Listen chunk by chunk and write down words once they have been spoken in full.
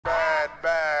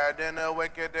and a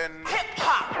wicked and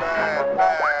hip-hop. Bad,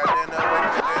 bad, and a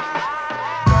wicked and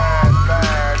bad,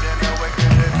 bad, and a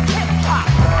wicked and hip-hop.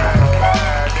 Bad,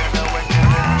 bad, and a wicked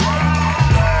and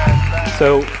bad, bad.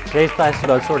 So today's class is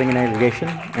about sorting and aggregation,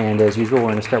 and as usual, we're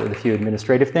going to start with a few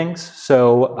administrative things.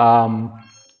 So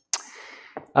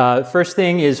first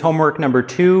thing is homework number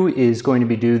 2 is going to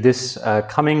be due this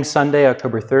coming Sunday,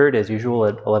 October 3rd, as usual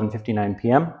at 11:59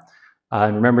 p.m.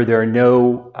 And remember, there are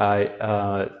no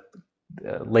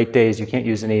late days. You can't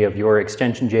use any of your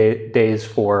extension days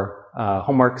for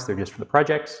homeworks. They're just for the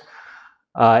projects.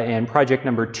 And project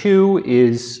number 2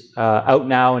 is out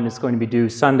now, and it's going to be due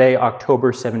Sunday,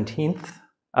 October 17th.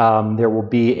 There will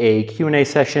be a Q&A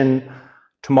session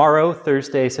tomorrow,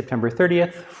 Thursday, September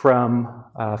 30th, from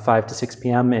 5 to 6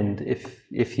 p.m. And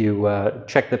if you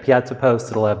check the Piazza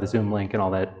post, it'll have the Zoom link and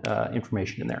all that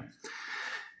information in there.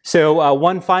 So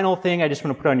one final thing I just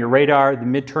want to put on your radar, the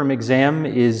midterm exam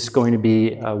is going to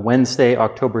be Wednesday,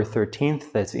 October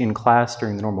 13th. That's in class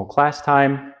during the normal class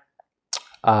time.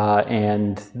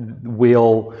 And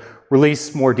we'll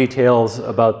release more details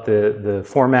about the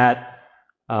format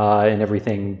and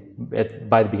everything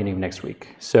by the beginning of next week.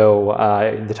 So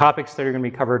the topics that are going to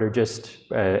be covered are just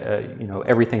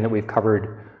everything that we've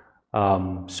covered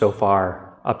so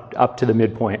far up to the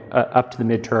midpoint, up to the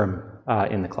midterm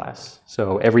in the class.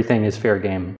 So everything is fair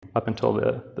game up until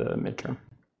the midterm.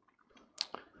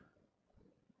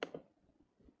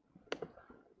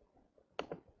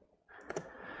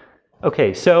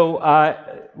 Okay, so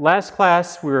last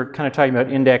class we were kind of talking about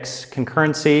index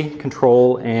concurrency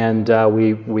control, and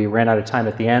we ran out of time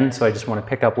at the end, so I just want to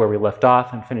pick up where we left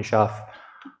off and finish off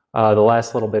the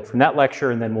last little bit from that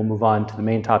lecture, and then we'll move on to the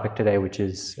main topic today, which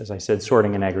is, as I said,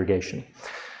 sorting and aggregation.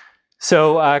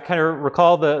 So kind of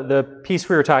recall the piece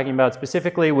we were talking about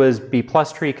specifically was B+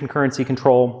 tree concurrency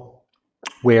control,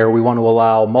 where we want to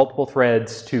allow multiple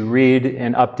threads to read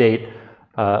and update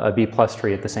a B+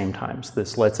 tree at the same time. So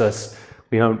this lets us,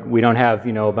 we don't have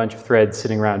a bunch of threads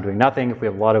sitting around doing nothing. If we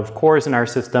have a lot of cores in our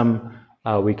system,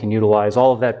 we can utilize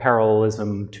all of that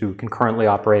parallelism to concurrently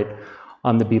operate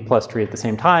on the B+ tree at the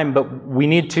same time. But we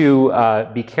need to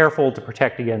be careful to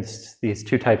protect against these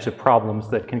two types of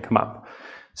problems that can come up.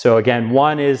 So again,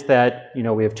 one is that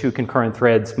we have two concurrent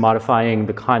threads modifying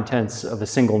the contents of a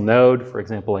single node, for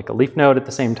example, like a leaf node at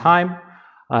the same time.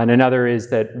 And another is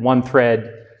that one thread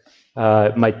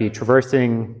might be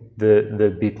traversing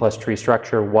the B+ tree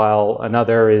structure while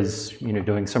another is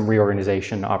doing some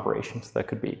reorganization operations. That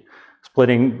could be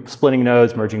splitting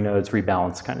nodes, merging nodes,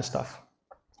 rebalance kind of stuff.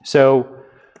 So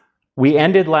we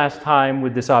ended last time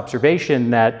with this observation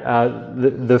that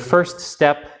the first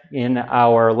step in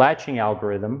our latching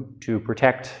algorithm to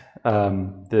protect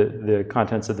the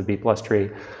contents of the B+ tree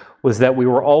was that we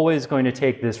were always going to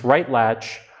take this right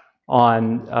latch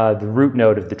on the root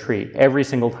node of the tree every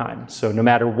single time. So no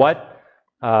matter what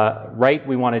right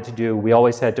we wanted to do, we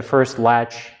always had to first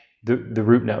latch the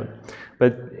root node.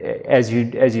 But as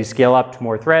you scale up to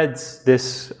more threads,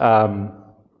 this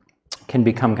can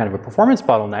become kind of a performance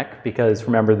bottleneck, because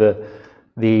remember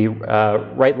the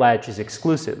right latch is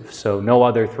exclusive, so no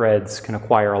other threads can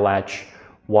acquire a latch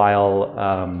while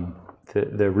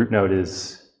the root node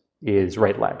is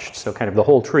right latched. So kind of the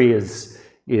whole tree is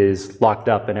locked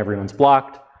up and everyone's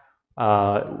blocked,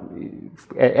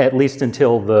 at least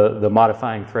until the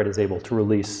modifying thread is able to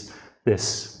release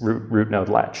this root node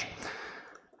latch.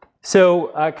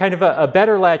 So kind of a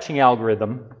better latching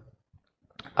algorithm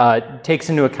takes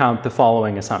into account the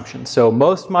following assumptions. So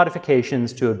most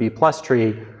modifications to a B+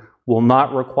 tree will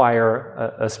not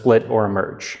require a split or a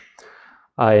merge.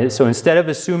 So instead of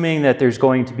assuming that there's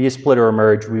going to be a split or a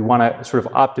merge, we want to sort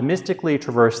of optimistically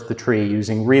traverse the tree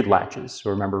using read latches. So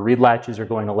remember, read latches are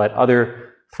going to let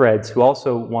other threads who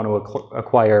also want to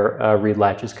acquire read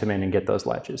latches come in and get those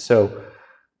latches. So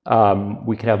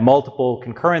we can have multiple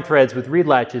concurrent threads with read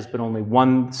latches, but only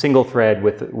one single thread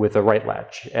with a write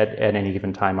latch at any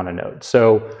given time on a node.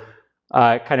 So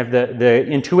kind of the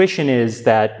intuition is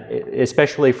that,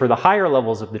 especially for the higher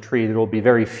levels of the tree, there will be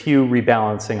very few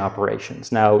rebalancing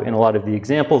operations. Now, in a lot of the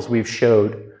examples we've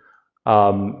showed,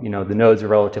 the nodes are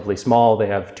relatively small. They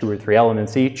have 2 or 3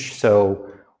 elements each. So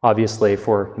obviously,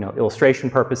 for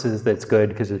illustration purposes, that's good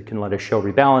because it can let us show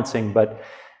rebalancing. But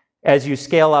as you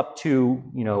scale up to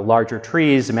larger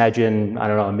trees, imagine, I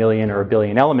don't know, 1 million or 1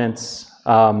 billion elements,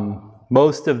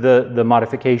 most of the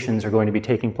modifications are going to be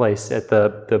taking place at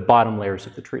the bottom layers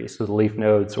of the tree, so the leaf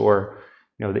nodes or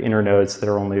the inner nodes that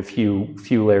are only a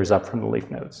few layers up from the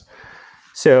leaf nodes.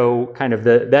 So kind of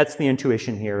that's the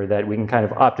intuition here, that we can kind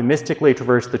of optimistically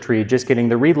traverse the tree, just getting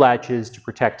the read latches to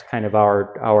protect kind of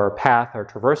our path, our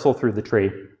traversal through the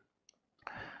tree,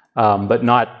 but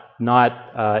not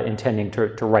intending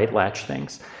to right latch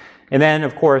things. And then,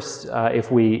 of course,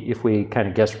 if we kind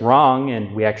of guess wrong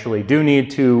and we actually do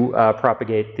need to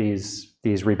propagate these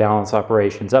rebalance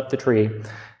operations up the tree,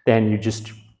 then you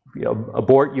just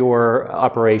abort your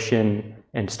operation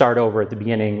and start over at the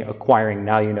beginning, acquiring.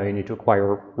 Now you know you need to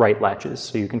acquire right latches,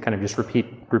 so you can kind of just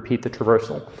repeat the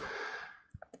traversal.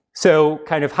 So,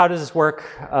 kind of how does this work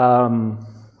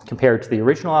compared to the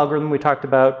original algorithm we talked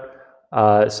about?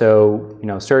 So,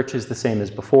 search is the same as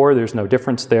before. There's no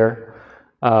difference there.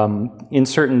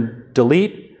 Insert and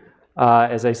delete,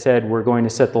 as I said, we're going to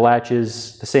set the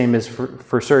latches the same as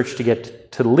for search to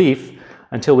get to the leaf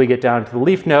until we get down to the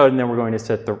leaf node, and then we're going to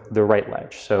set the right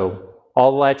latch. So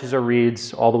all the latches are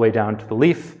reads all the way down to the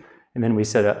leaf, and then we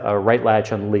set a right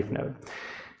latch on the leaf node.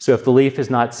 So if the leaf is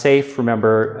not safe,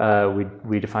 remember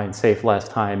we defined safe last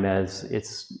time as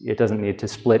it doesn't need to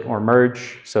split or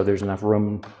merge, so there's enough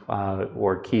room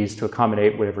or keys to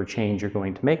accommodate whatever change you're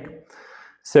going to make.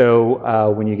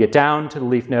 So when you get down to the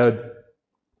leaf node,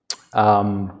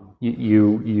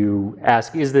 you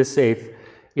ask, is this safe?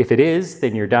 If it is,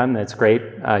 then you're done. That's great.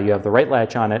 You have the right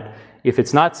latch on it. If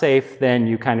it's not safe, then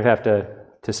you kind of have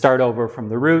to start over from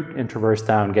the root and traverse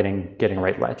down getting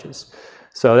right latches.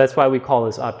 So that's why we call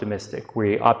this optimistic.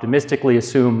 We optimistically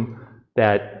assume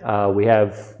that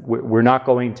we're not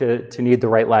going to need the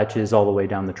right latches all the way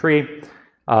down the tree,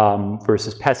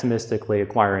 versus pessimistically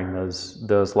acquiring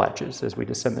those latches as we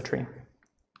descend the tree.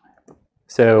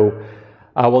 So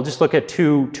we'll just look at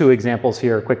two examples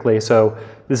here quickly. So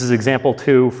this is example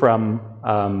 2 from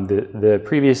the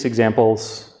previous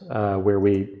examples where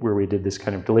we did this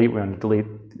kind of delete. We're going to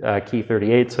delete key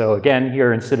 38. So again,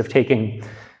 here instead of taking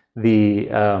the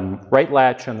right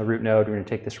latch on the root node, we're going to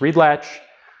take this read latch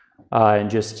and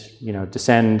just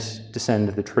descend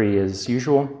the tree as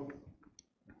usual.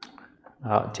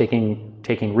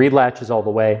 Taking read latches all the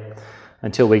way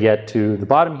until we get to the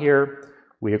bottom here.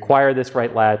 We acquire this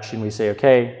right latch and we say,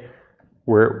 okay,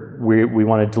 we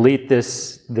want to delete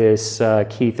this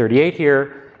key 38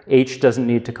 here. H doesn't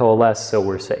need to coalesce, so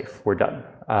we're safe. We're done.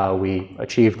 We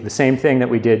achieved the same thing that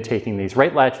we did taking these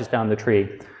right latches down the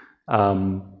tree,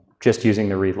 just using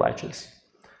the read latches.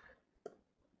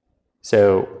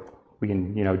 So we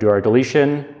can do our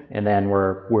deletion, and then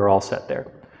we're all set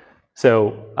there.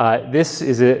 So this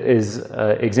is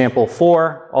example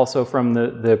 4, also from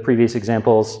the previous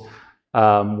examples,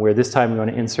 where this time we're going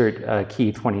to insert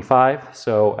key 25.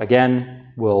 So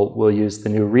again, we'll use the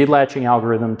new read latching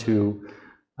algorithm to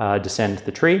descend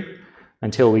the tree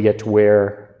until we get to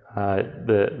where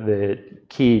the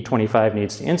key 25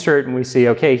 needs to insert, and we see,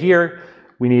 okay, here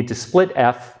we need to split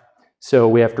F, so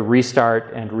we have to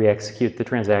restart and re-execute the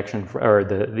transaction or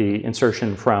the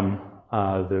insertion from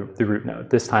the root node,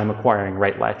 this time acquiring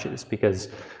right latches, because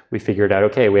we figured out,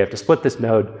 okay, we have to split this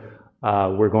node.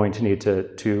 We're going to need to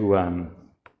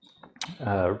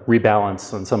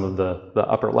rebalance on some of the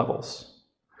upper levels.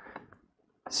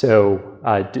 So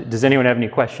does anyone have any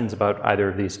questions about either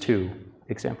of these two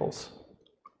examples?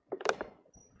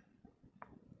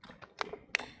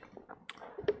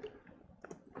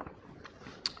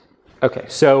 Okay,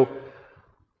 so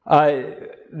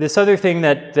this other thing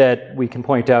that we can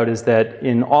point out is that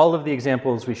in all of the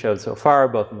examples we showed so far,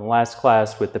 both in the last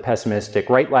class with the pessimistic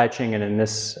right latching and in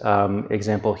this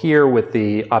example here with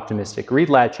the optimistic read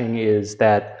latching, is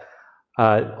that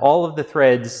all of the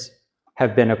threads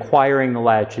have been acquiring the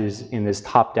latches in this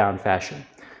top-down fashion.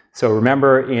 So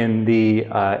remember, in the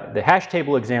hash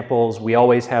table examples, we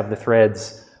always have the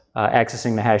threads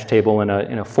accessing the hash table in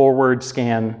a forward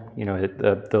scan.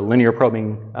 The linear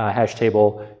probing hash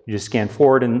table, you just scan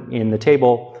forward in the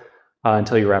table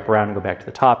until you wrap around and go back to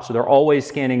the top. So they're always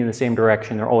scanning in the same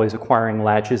direction. They're always acquiring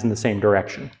latches in the same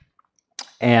direction.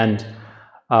 And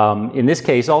in this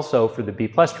case, also for the B+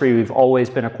 tree, we've always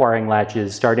been acquiring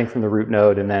latches starting from the root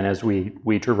node and then as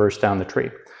we traverse down the tree.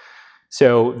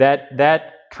 So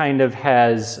that kind of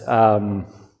has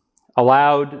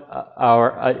allowed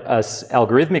us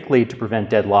algorithmically to prevent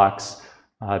deadlocks,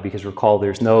 because recall,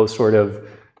 there's no sort of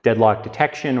deadlock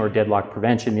detection or deadlock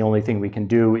prevention. The only thing we can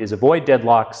do is avoid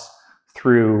deadlocks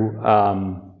through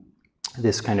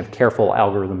this kind of careful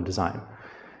algorithm design.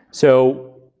 So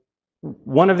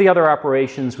one of the other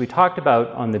operations we talked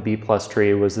about on the B+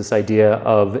 tree was this idea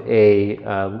of a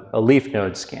leaf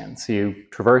node scan. So you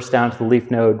traverse down to the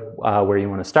leaf node where you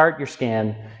want to start your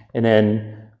scan, and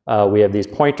then we have these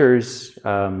pointers,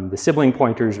 the sibling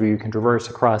pointers, where you can traverse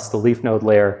across the leaf node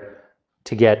layer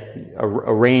to get a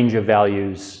range of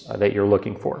values that you're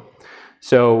looking for.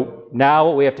 So now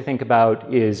what we have to think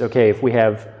about is, okay, if we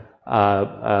have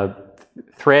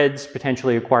threads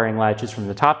potentially acquiring latches from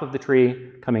the top of the tree,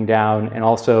 coming down and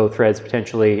also threads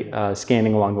potentially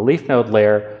scanning along the leaf node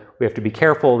layer, we have to be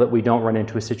careful that we don't run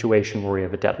into a situation where we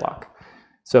have a deadlock.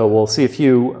 So we'll see a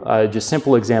few just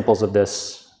simple examples of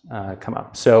this come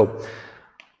up. So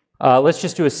let's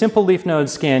just do a simple leaf node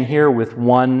scan here with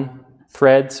one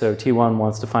thread. So T1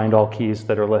 wants to find all keys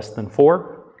that are less than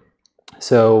 4.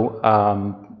 So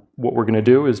what we're going to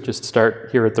do is just start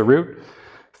here at the root,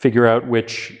 figure out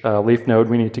which leaf node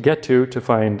we need to get to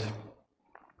find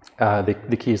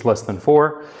the keys less than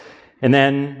 4. And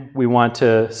then we want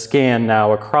to scan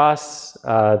now across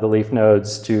the leaf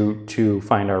nodes to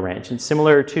find our range. And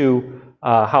similar to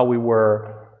how we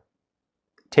were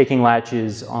taking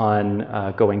latches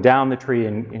on going down the tree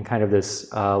in kind of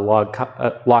this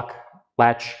lock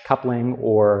latch coupling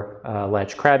or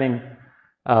latch crabbing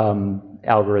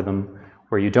algorithm,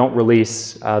 where you don't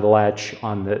release the latch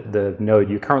on the node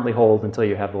you currently hold until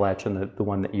you have the latch on the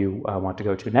one that you want to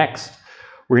go to next.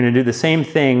 We're going to do the same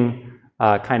thing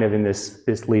kind of in this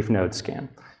leaf node scan.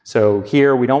 So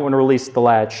here we don't want to release the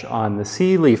latch on the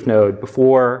C leaf node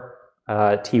before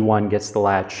T1 gets the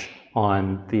latch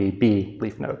on the B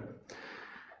leaf node.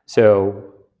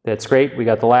 So that's great, we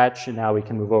got the latch, and now we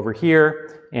can move over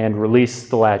here and release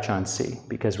the latch on C,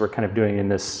 because we're kind of doing it in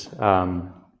this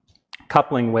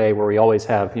coupling way where we always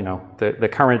have, you know, the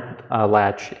current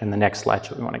latch and the next latch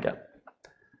that we want to get.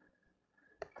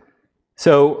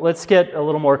 So let's get a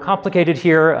little more complicated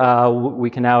here. We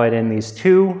can now add in these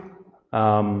two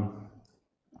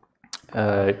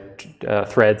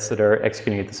threads that are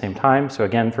executing at the same time. So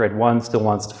again, thread 1 still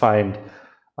wants to find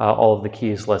all of the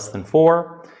keys less than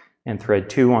 4, and thread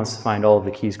 2 wants to find all of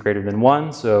the keys greater than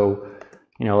 1. So,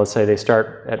 you know, let's say they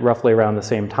start at roughly around the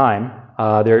same time.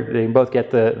 They both get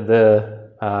the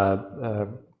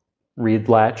read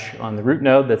latch on the root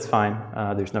node. That's fine.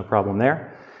 There's no problem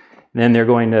there. And then they're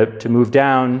going to move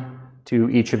down to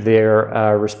each of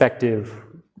their respective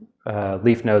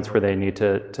leaf nodes where they need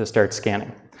to start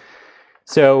scanning.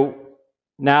 So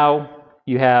now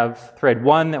you have thread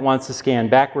 1 that wants to scan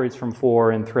backwards from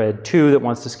 4 and thread 2 that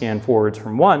wants to scan forwards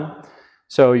from 1.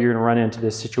 So you're going to run into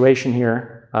this situation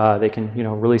here. They can, you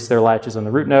know, release their latches on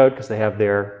the root node because they have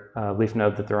their leaf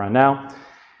node that they're on now.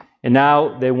 And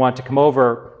now they want to come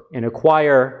over and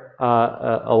acquire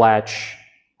a latch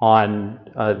on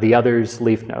the other's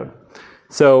leaf node.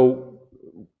 So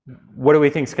what do we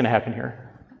think is going to happen here?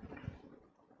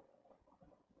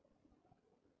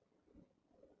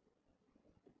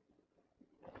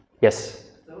 Yes?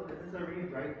 So is this a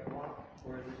read-write block,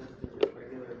 or is it just a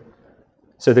regular?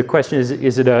 So the question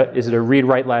is it a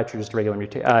read-write latch or just a regular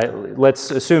mutation? Let's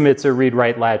assume it's a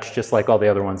read-write latch just like all the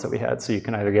other ones that we had. So you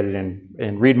can either get it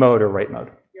in read mode or write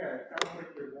mode. Yeah, it sounds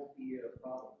like there won't be a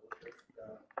problem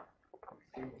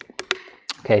with this.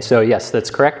 Okay, so yes,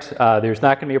 that's correct. There's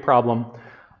not going to be a problem.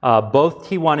 Both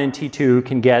T1 and T2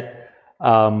 can get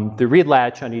the read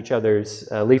latch on each other's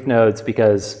leaf nodes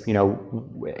because, you know,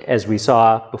 as we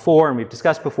saw before and we've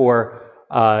discussed before,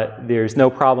 there's no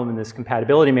problem in this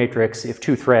compatibility matrix if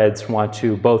two threads want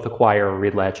to both acquire a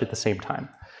read latch at the same time.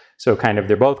 So kind of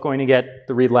they're both going to get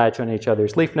the read latch on each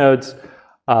other's leaf nodes,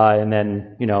 and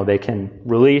then, you know, they can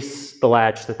release the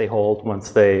latch that they hold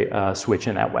once they switch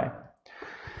in that way.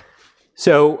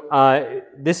 So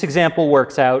this example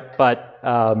works out, but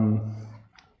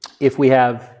if we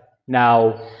have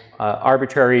now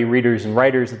arbitrary readers and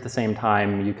writers at the same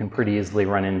time, you can pretty easily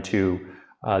run into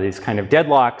these kind of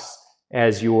deadlocks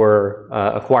as you're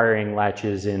acquiring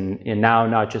latches in now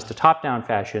not just a top-down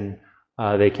fashion,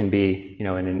 they can be, you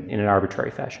know, in an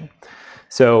arbitrary fashion.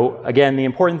 So again, the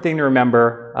important thing to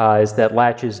remember is that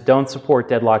latches don't support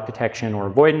deadlock detection or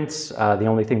avoidance. The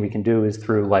only thing we can do is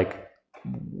through like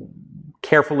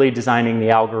carefully designing the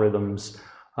algorithms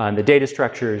and the data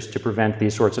structures to prevent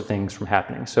these sorts of things from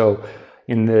happening. So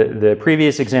in the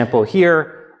previous example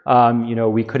here, you know,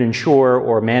 we could ensure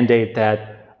or mandate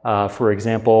that, for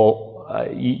example,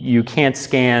 you can't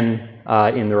scan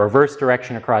in the reverse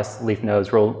direction across leaf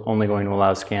nodes. We're only going to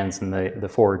allow scans in the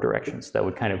forward directions. That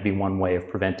would kind of be one way of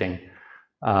preventing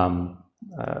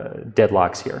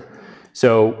deadlocks here.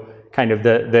 So kind of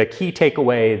the key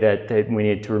takeaway that we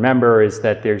need to remember is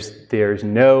that there's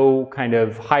no kind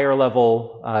of higher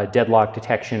level deadlock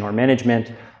detection or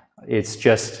management. It's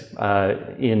just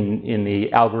in the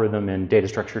algorithm and data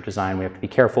structure design, we have to be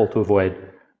careful to avoid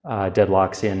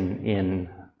deadlocks in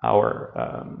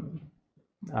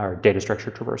our data structure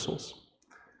traversals.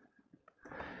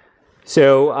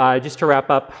 So just to wrap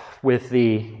up with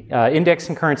the index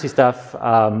concurrency stuff,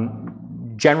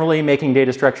 generally making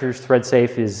data structures thread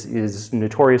safe is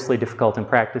notoriously difficult in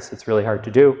practice. It's really hard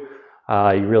to do.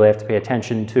 You really have to pay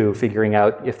attention to figuring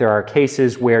out if there are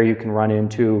cases where you can run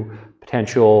into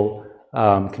potential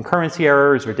concurrency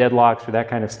errors or deadlocks or that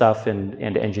kind of stuff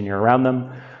and engineer around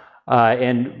them.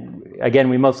 And again,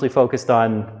 we mostly focused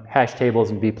on hash tables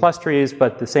and B+ trees,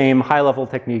 but the same high-level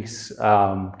techniques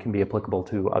can be applicable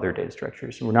to other data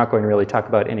structures. And we're not going to really talk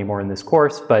about any more in this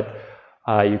course, but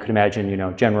you could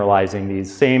imagine, generalizing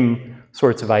these same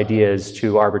sorts of ideas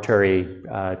to arbitrary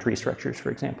tree structures,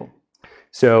 for example.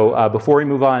 So before we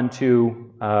move on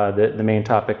to the main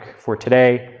topic for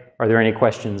today, are there any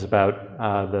questions about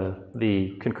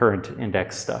the concurrent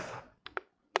index stuff?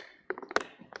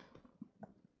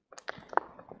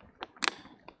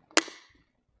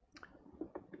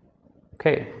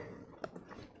 Okay.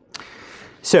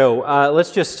 So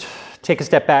let's just take a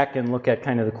step back and look at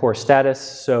kind of the core status.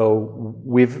 So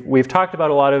we've talked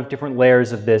about a lot of different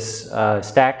layers of this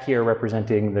stack here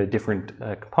representing the different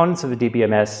components of the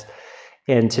DBMS.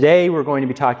 And today we're going to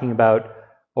be talking about,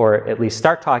 or at least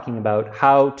start talking about,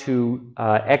 how to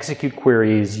execute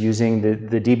queries using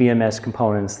the DBMS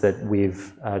components that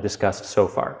we've discussed so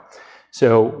far.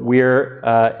 So we're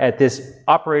at this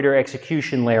operator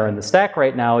execution layer in the stack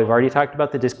right now. We've already talked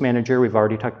about the disk manager. We've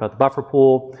already talked about the buffer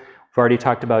pool. We've already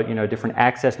talked about different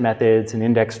access methods and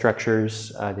index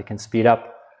structures that can speed up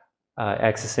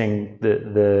accessing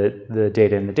the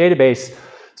data in the database.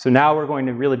 So now we're going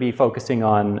to really be focusing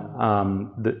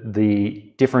on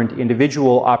the different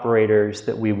individual operators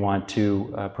that we want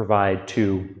to provide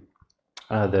to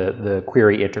the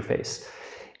query interface.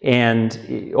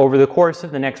 And over the course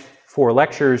of the next 4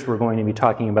 lectures, we're going to be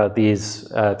talking about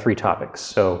these 3 topics.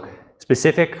 So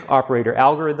specific operator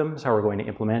algorithms, how we're going to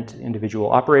implement individual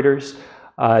operators,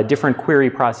 different query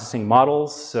processing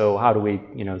models, so how do we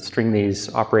string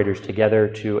these operators together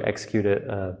to execute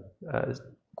a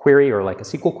query or like a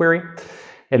SQL query,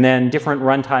 and then different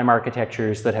runtime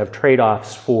architectures that have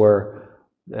trade-offs for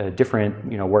different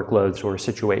workloads or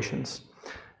situations.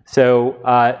 So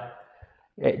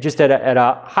just at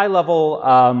a high level,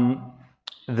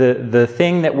 the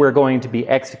thing that we're going to be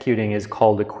executing is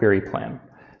called a query plan.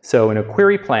 So in a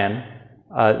query plan,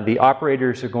 the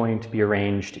operators are going to be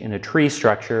arranged in a tree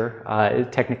structure.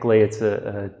 Technically, it's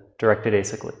a directed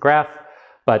acyclic graph,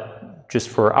 but just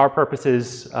for our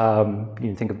purposes, you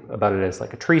can think about it as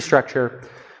like a tree structure.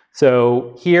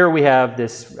 So here we have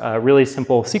this really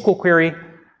simple SQL query.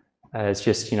 It's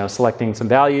just selecting some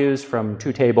values from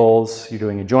 2 tables. You're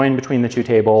doing a join between the 2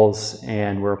 tables,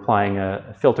 and we're applying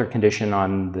a filter condition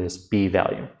on this B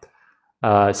value.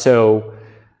 So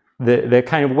the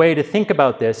kind of way to think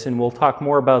about this, and we'll talk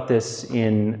more about this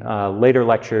in later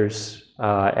lectures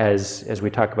as we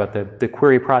talk about the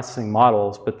query processing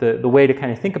models, but the way to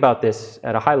kind of think about this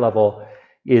at a high level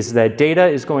is that data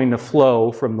is going to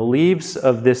flow from the leaves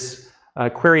of this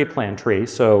query plan tree.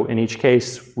 So in each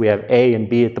case, we have A and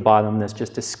B at the bottom. That's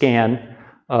just a scan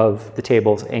of the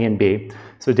tables A and B.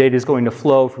 So data is going to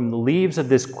flow from the leaves of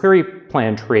this query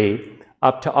plan tree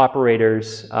up to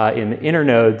operators in the inner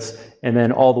nodes, and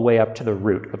then all the way up to the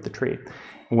root of the tree.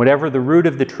 And whatever the root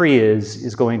of the tree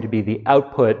is going to be the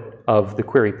output of the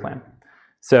query plan.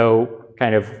 So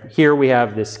kind of here we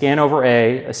have this scan over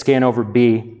A, a scan over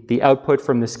B. The output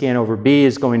from the scan over B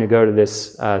is going to go to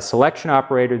this selection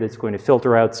operator that's going to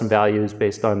filter out some values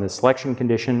based on the selection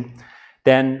condition.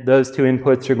 Then those 2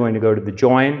 inputs are going to go to the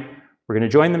join. We're going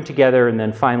to join them together and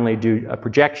then finally do a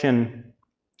projection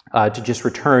to just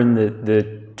return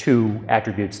the 2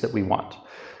 attributes that we want.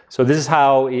 So this is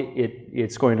how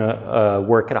it's going to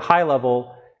work at a high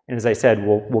level. And as I said,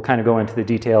 we'll kind of go into the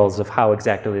details of how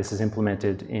exactly this is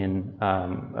implemented in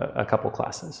a couple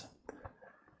classes.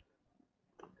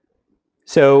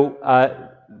 So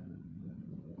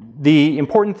the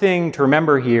important thing to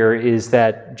remember here is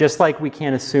that just like we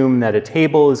can't assume that a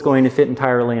table is going to fit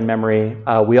entirely in memory,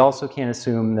 we also can't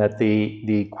assume that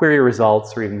the query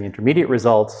results or even the intermediate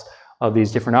results of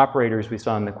these different operators we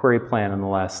saw in the query plan on the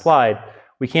last slide,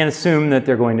 we can't assume that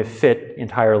they're going to fit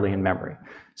entirely in memory.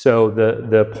 So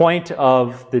the point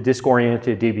of the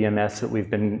disk-oriented DBMS that we've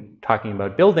been talking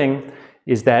about building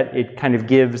is that it kind of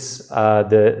gives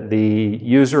the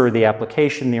user or the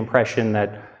application the impression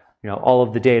that all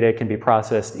of the data can be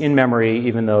processed in memory,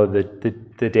 even though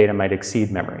the data might exceed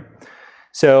memory.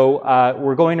 So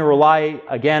we're going to rely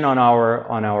again on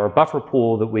our buffer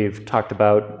pool that we've talked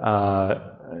about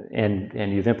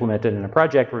and you've implemented in a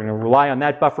project. We're going to rely on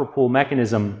that buffer pool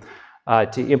mechanism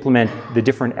to implement the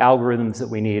different algorithms that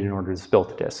we need in order to spill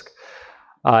the disk.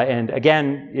 And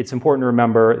again, it's important to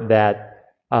remember that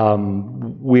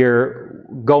we're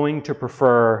going to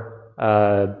prefer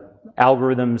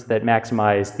algorithms that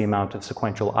maximize the amount of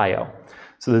sequential I/O.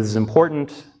 So this is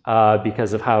important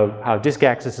because of how disk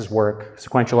accesses work.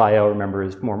 Sequential I/O, remember,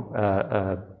 is more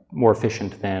more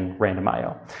efficient than random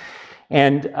I/O.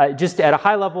 And just at a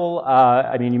high level,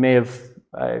 I mean, you may have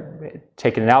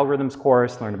taken an algorithms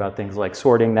course, learned about things like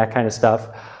sorting, that kind of stuff.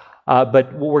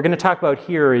 But what we're going to talk about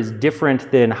here is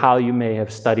different than how you may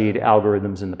have studied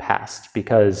algorithms in the past,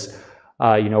 because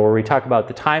you know, where we talk about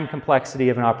the time complexity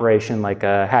of an operation, like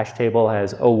a hash table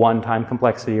has O1 time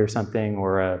complexity or something,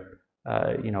 or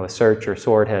you know, a search or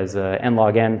sort has n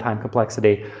log n time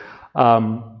complexity.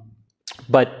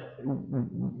 But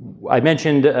I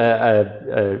mentioned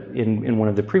in one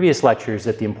of the previous lectures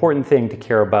that the important thing to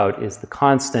care about is the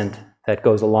constant that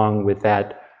goes along with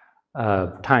that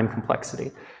time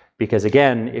complexity. Because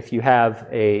again, if you have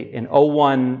an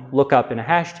O1 lookup in a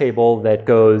hash table that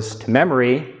goes to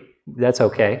memory, that's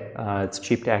okay. It's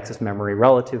cheap to access memory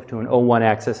relative to an O1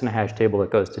 access in a hash table that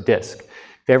goes to disk.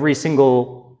 If every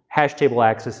single hash table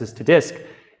accesses to disk,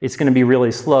 it's going to be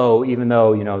really slow, even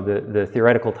though, you know, the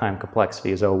theoretical time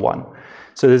complexity is O1.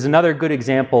 So there's another good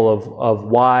example of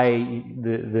why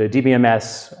the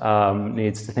DBMS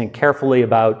needs to think carefully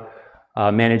about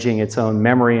managing its own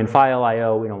memory and file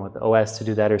I/O. We don't want the OS to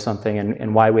do that or something,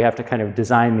 and why we have to kind of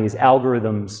design these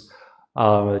algorithms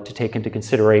to take into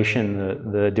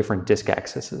consideration the different disk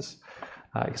accesses.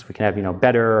 Because we can have, you know,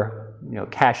 better, you know,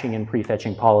 caching and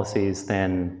prefetching policies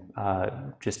than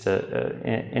just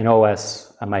an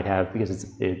OS might have, because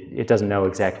it doesn't know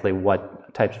exactly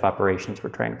what types of operations we're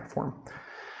trying to perform.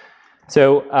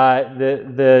 So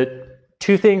the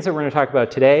two things that we're going to talk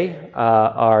about today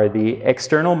are the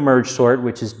external merge sort,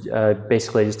 which is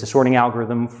basically just a sorting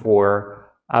algorithm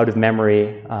for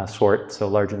out-of-memory sort, so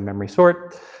larger than memory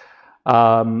sort,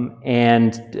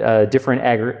 and different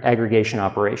aggregation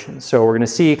operations. So we're going to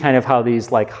see kind of how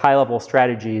these like high-level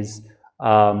strategies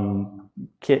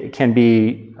can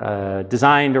be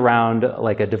designed around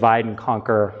like a divide and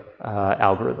conquer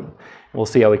algorithm. We'll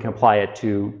see how we can apply it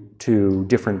to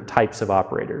different types of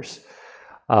operators.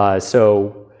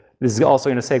 So this is also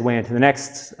going to segue into the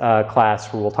next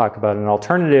class, where we'll talk about an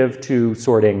alternative to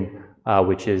sorting,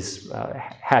 which is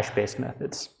hash-based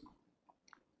methods.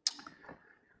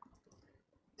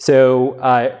 So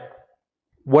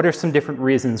what are some different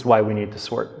reasons why we need to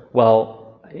sort?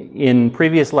 Well, in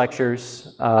previous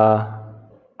lectures,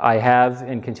 I have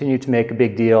and continue to make a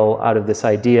big deal out of this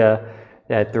idea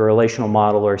that the relational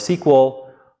model, or SQL,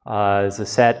 is a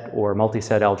set or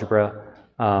multi-set algebra.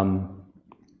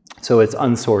 So it's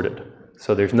unsorted.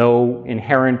 So there's no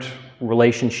inherent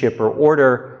relationship or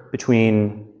order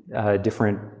between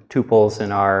different tuples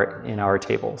in our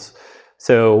tables.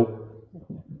 So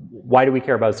why do we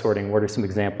care about sorting? What are some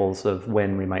examples of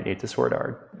when we might need to sort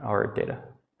our data?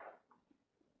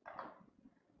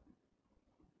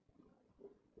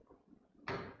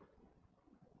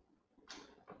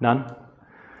 None?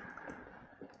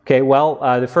 Okay,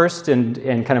 well, the first and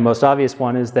kind of most obvious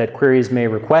one is that queries may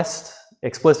request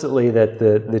explicitly that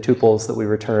the tuples that we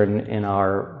return in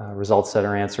our results set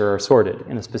or answer are sorted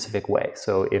in a specific way.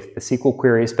 So if the SQL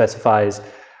query specifies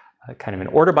kind of an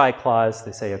order by clause,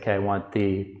 they say, okay, I want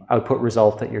the output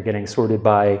result that you're getting sorted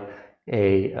by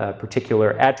a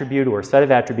particular attribute or set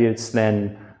of attributes,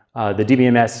 then the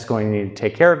DBMS is going to need to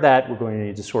take care of that. We're going to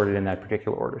need to sort it in that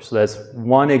particular order. So that's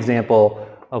one example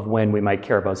of when we might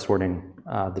care about sorting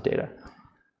the data.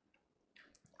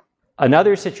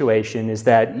 Another situation is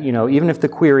that, you know, even if the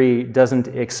query doesn't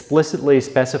explicitly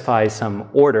specify some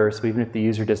order, so even if the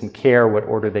user doesn't care what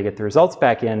order they get the results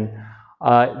back in,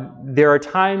 there are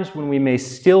times when we may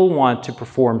still want to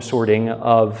perform sorting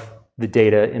of the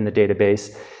data in the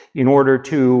database in order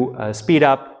to speed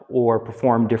up or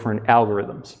perform different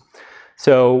algorithms.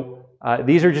 So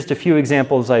these are just a few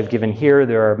examples I've given here.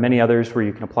 There are many others where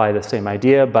you can apply the same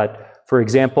idea, but for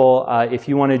example, if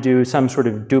you want to do some sort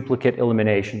of duplicate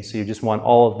elimination, so you just want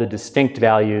all of the distinct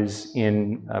values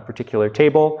in a particular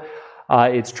table,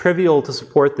 it's trivial to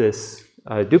support this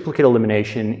duplicate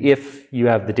elimination if you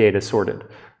have the data sorted.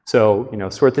 So, you know,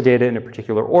 sort the data in a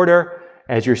particular order.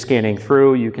 As you're scanning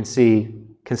through, you can see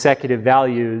consecutive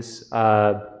values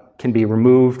can be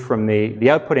removed from the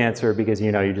output answer because,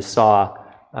 you know, you just saw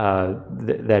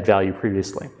that value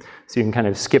previously. So you can kind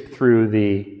of skip through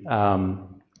the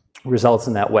results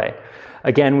in that way.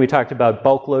 Again, we talked about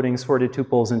bulk loading sorted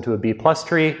tuples into a B+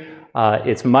 tree.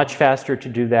 It's much faster to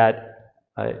do that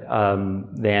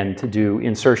than to do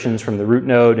insertions from the root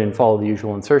node and follow the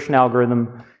usual insertion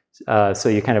algorithm. So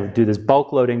you kind of do this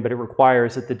bulk loading, but it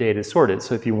requires that the data is sorted.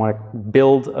 So if you want to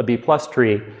build a B+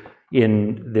 tree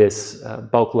in this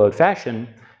bulk load fashion,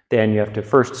 then you have to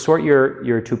first sort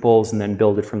your tuples and then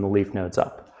build it from the leaf nodes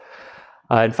up.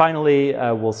 And finally,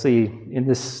 we'll see in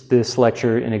this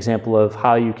lecture an example of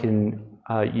how you can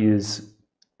use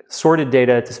sorted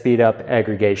data to speed up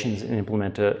aggregations and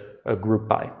implement a group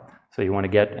by. So you want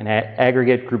to get an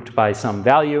aggregate grouped by some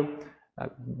value.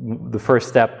 The first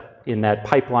step in that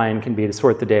pipeline can be to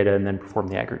sort the data and then perform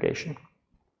the aggregation.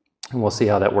 And we'll see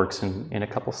how that works in a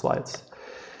couple slides.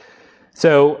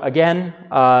 So again,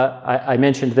 I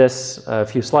mentioned this a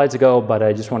few slides ago, but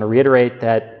I just want to reiterate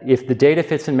that if the data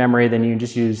fits in memory, then you can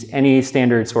just use any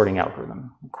standard sorting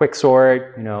algorithm.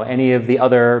 Quicksort, any of the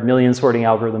other million sorting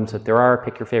algorithms that there are,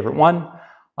 pick your favorite one.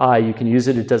 You can use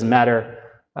it, it doesn't matter,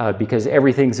 because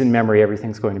everything's in memory,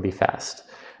 everything's going to be fast.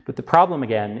 But the problem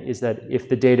again is that if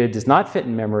the data does not fit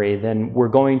in memory, then we're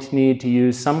going to need to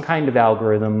use some kind of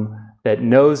algorithm that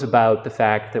knows about the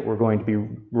fact that we're going to be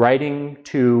writing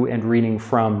to and reading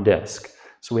from disk.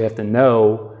 So we have to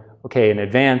know, okay, in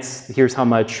advance, here's how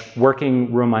much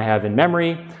working room I have in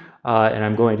memory, and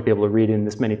I'm going to be able to read in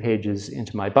this many pages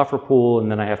into my buffer pool,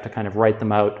 and then I have to kind of write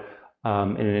them out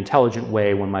in an intelligent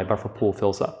way when my buffer pool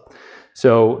fills up.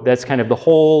 So that's kind of the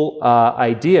whole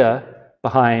idea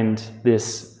behind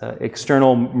this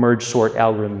external merge sort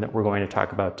algorithm that we're going to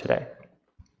talk about today.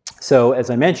 So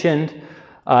as I mentioned,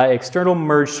 external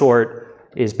merge sort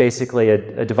is basically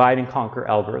a divide and conquer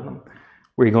algorithm,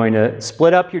 where you're going to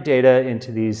split up your data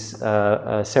into these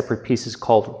separate pieces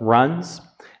called runs,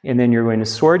 and then you're going to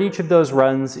sort each of those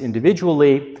runs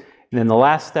individually, and then the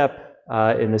last step,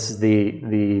 and this is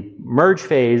the merge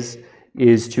phase,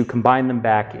 is to combine them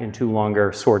back into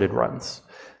longer sorted runs.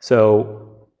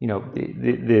 So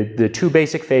the two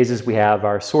basic phases we have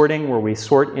are sorting, where we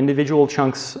sort individual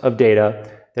chunks of data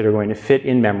that are going to fit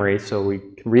in memory. So we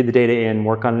can read the data in,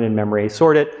 work on it in memory,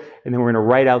 sort it, and then we're going to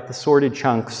write out the sorted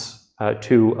chunks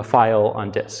to a file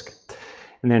on disk.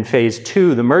 And then phase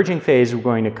two, the merging phase, we're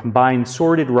going to combine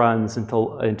sorted runs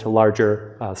into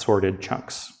larger sorted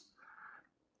chunks.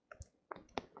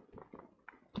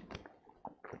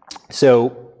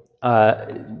 So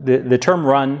the term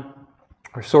run,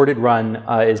 or sorted run,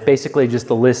 is basically just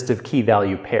a list of key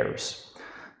value pairs.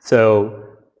 So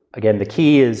again, the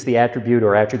key is the attribute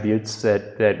or attributes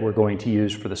that we're going to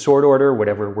use for the sort order,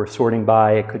 whatever we're sorting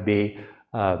by. It could be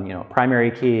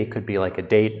primary key, it could be like a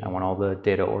date. I want all the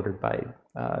data ordered by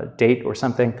date or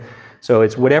something. So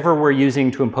it's whatever we're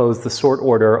using to impose the sort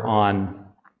order on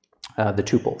the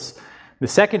tuples. The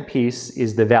second piece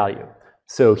is the value.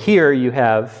 So here you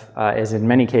have, as in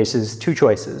many cases, two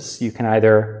choices. You can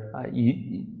either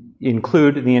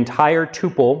include the entire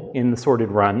tuple in the sorted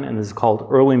run, and this is called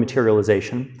early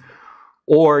materialization,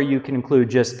 or you can include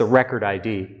just the record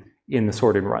ID in the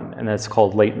sorted run, and that's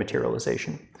called late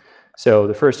materialization. So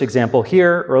the first example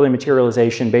here, early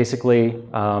materialization, basically,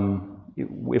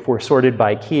 if we're sorted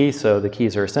by key, so the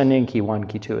keys are ascending, key 1,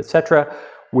 key 2, etc.,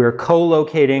 we're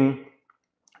co-locating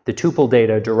the tuple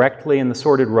data directly in the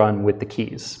sorted run with the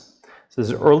keys. So this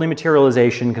is early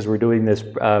materialization because we're doing this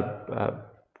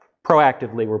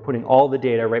proactively. We're putting all the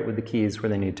data right with the keys where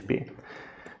they need to be.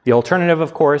 The alternative,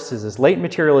 of course, is this late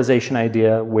materialization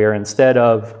idea, where instead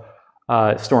of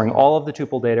storing all of the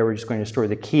tuple data, we're just going to store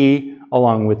the key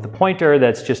along with the pointer.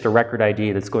 That's just a record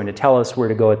ID that's going to tell us where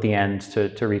to go at the end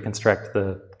to reconstruct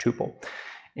the tuple.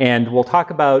 And we'll talk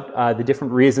about the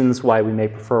different reasons why we may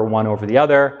prefer one over the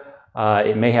other.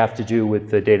 It may have to do with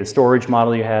the data storage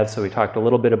model you have. So we talked a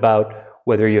little bit about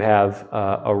whether you have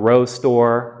a row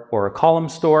store or a column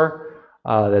store.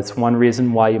 That's one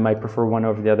reason why you might prefer one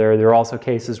over the other. There are also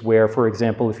cases where, for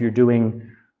example, if you're doing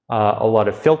a lot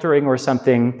of filtering or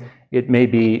something, it may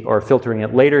be, or filtering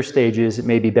at later stages, it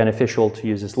may be beneficial to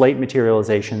use this late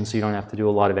materialization so you don't have to do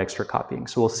a lot of extra copying.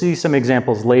 So we'll see some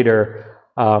examples later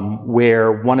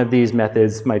where one of these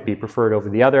methods might be preferred over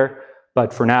the other.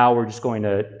 But for now, we're just going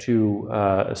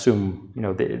to assume,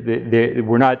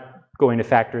 we're not going to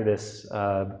factor this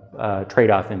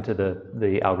trade-off into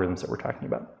the algorithms that we're talking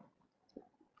about.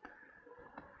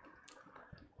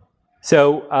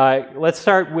 So let's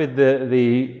start with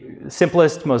the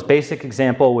simplest, most basic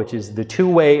example, which is the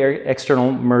two-way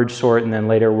external merge sort, and then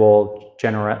later we'll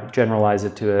generalize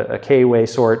it to a k-way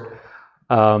sort.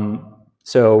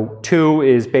 So 2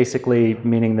 is basically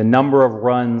meaning the number of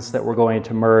runs that we're going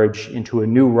to merge into a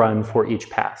new run for each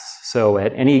pass. So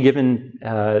at any given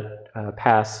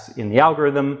pass in the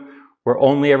algorithm, we're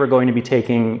only ever going to be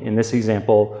taking, in this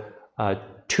example,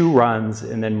 2 runs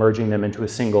and then merging them into a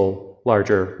single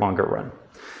larger, longer run.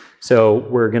 So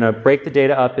we're going to break the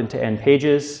data up into n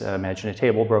pages. Imagine a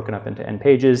table broken up into n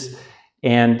pages.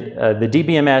 And the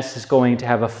DBMS is going to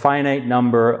have a finite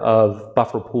number of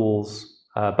buffer pool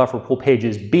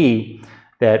pages B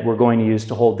that we're going to use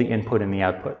to hold the input and the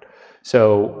output.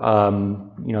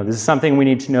 So, this is something we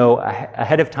need to know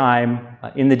ahead of time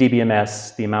in the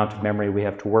DBMS, the amount of memory we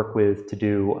have to work with to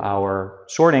do our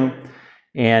sorting.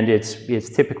 And it's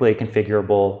typically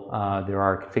configurable. There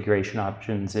are configuration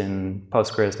options in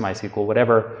Postgres, MySQL,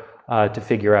 whatever, to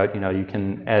figure out, you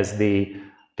can, as the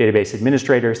database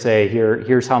administrator, say,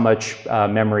 here's how much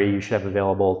memory you should have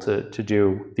available to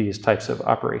do these types of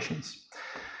operations.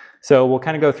 So we'll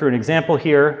kind of go through an example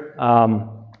here.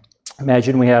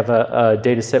 Imagine we have a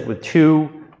data set with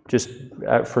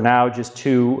for now, just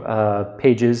two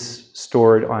pages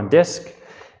stored on disk.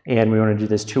 And we want to do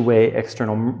this two-way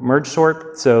external merge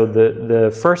sort. So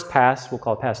the first pass, we'll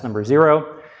call pass number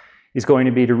 0, is going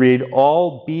to be to read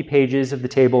all B pages of the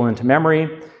table into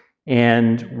memory.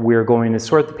 And we're going to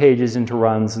sort the pages into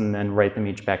runs and then write them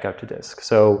each back out to disk.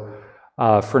 So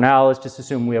for now, let's just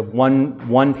assume we have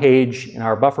one page in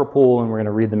our buffer pool, and we're going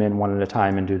to read them in one at a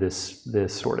time and do this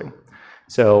sorting.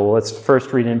 So let's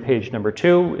first read in page number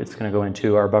 2. It's going to go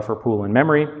into our buffer pool in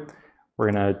memory.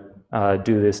 We're going to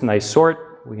do this nice sort.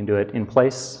 We can do it in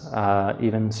place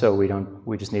even, so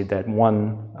we just need that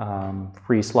one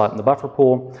free slot in the buffer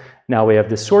pool. Now we have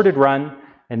this sorted run,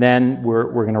 and then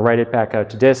we're going to write it back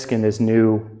out to disk in this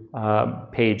new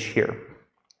page here.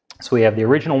 So we have the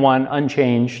original one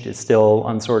unchanged. It's still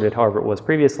unsorted, however it was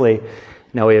previously.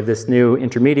 Now we have this new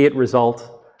intermediate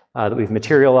result that we've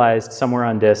materialized somewhere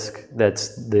on disk.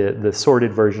 That's the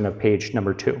sorted version of page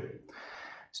number 2.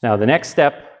 So now the next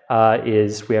step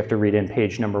is we have to read in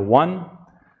page number 1.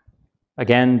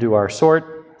 Again, do our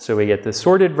sort. So we get the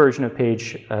sorted version of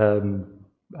page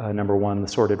number 1, the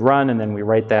sorted run, and then we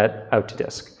write that out to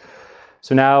disk.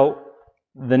 So now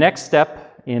the next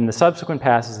step in the subsequent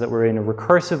pass is that we're going to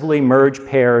recursively merge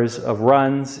pairs of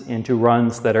runs into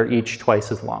runs that are each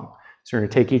twice as long. So we're going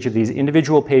to take each of these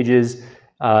individual pages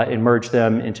and merge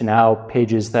them into now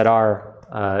pages that are,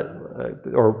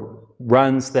 or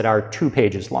runs that are 2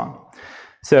 pages long.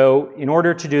 So in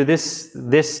order to do this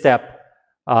step,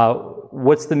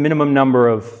 what's the minimum number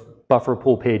of buffer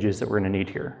pool pages that we're going to need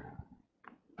here?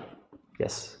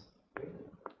 Yes?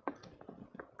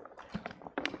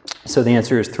 So the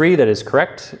answer is 3. That is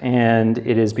correct. And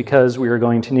it is because we are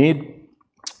going to need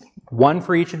 1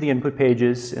 for each of the input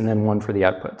pages and then 1 for the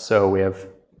output. So we have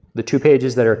the 2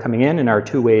 pages that are coming in our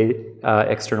two-way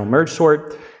external merge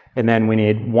sort, and then we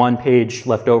need 1 page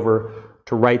left over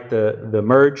to write the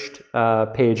merged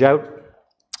page out,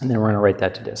 and then we're going to write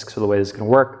that to disk. So the way this is going to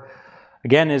work,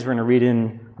 again, is we're going to read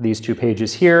in these 2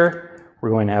 pages here. We're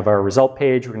going to have our result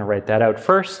page. We're going to write that out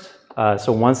first.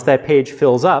 So once that page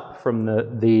fills up from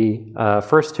the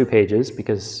first 2 pages,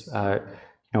 because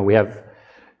we have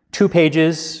 2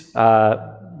 pages,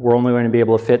 we're only going to be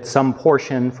able to fit some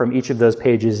portion from each of those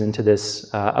pages into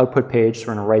this output page. So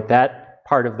we're going to write that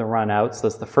part of the run out. So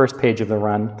that's the first page of the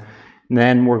run. And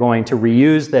then we're going to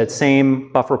reuse that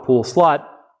same buffer pool slot.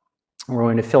 And we're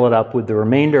going to fill it up with the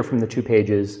remainder from the 2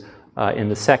 pages in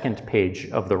the second page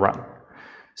of the run.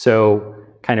 So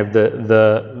kind of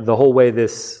the whole way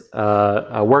this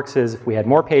works is if we had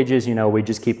more pages, we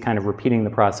just keep kind of repeating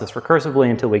the process recursively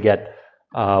until we get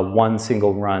 1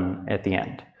 single run at the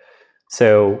end.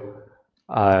 So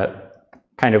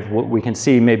kind of what we can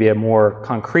see maybe a more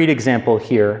concrete example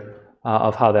here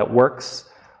of how that works.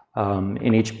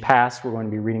 In each pass, we're going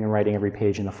to be reading and writing every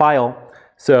page in the file.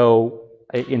 So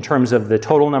in terms of the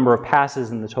total number of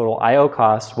passes and the total I/O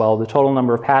cost, well, the total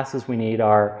number of passes we need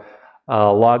are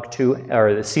log2,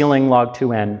 or the ceiling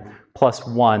log2n plus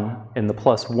 1, and the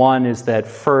plus 1 is that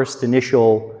first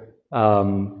initial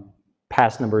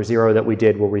pass number 0 that we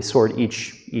did where we sort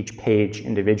each page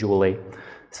individually.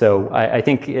 So I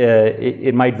think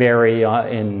it might vary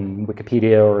in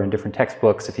Wikipedia or in different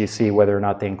textbooks if you see whether or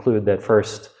not they include that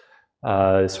first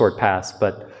sort pass,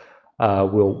 but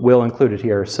we'll include it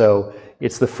here. So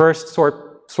it's the first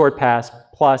sort pass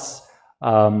plus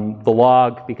the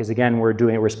log, because again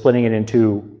we're splitting it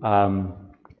into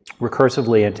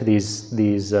recursively into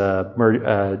these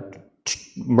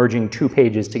merging 2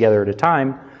 pages together at a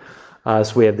time.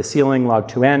 So we have the ceiling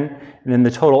log2n, and then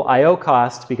the total I/O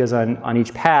cost, because on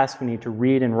each pass we need to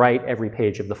read and write every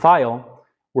page of the file.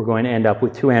 We're going to end up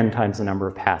with 2n times the number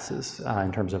of passes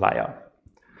in terms of I/O.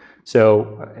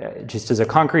 So just as a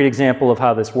concrete example of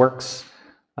how this works,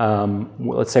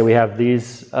 let's say we have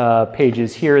these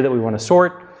pages here that we want to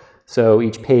sort. So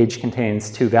each page contains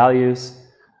 2 values.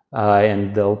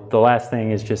 And the last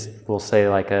thing is just, we'll say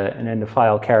like an end of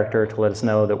file character to let us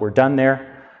know that we're done there.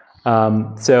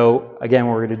 So again,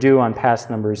 what we're going to do on pass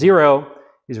number 0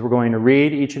 is we're going to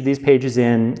read each of these pages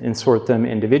in and sort them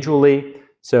individually.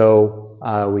 So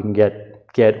we can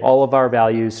get all of our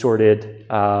values sorted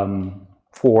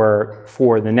for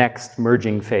the next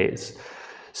merging phase.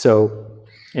 So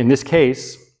in this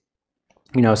case,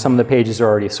 some of the pages are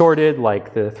already sorted,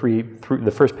 like the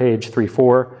first page, 3,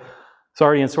 4. It's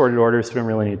already in sorted order, so we don't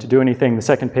really need to do anything. The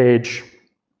second page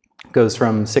goes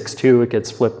from 6, 2, it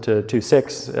gets flipped to 2,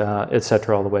 6,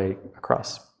 etc., all the way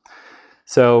across.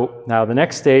 So now the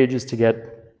next stage is to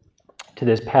get to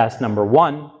this pass number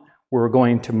 1, where we're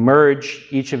going to merge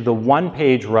each of the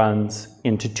 1-page runs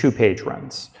into 2-page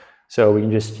runs. So we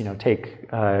can just take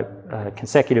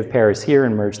consecutive pairs here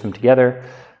and merge them together.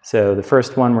 So the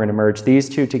first one, we're going to merge these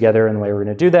two together, and the way we're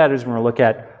going to do that is we're going to look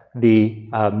at the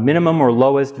minimum or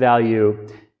lowest value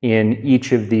in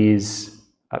each of these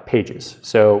pages.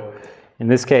 So in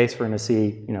this case, we're going to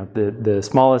see the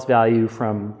smallest value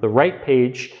from the right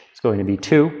page is going to be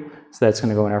 2. So that's going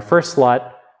to go in our first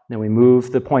slot. Then we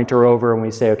move the pointer over and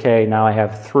we say, okay, now I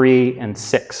have 3 and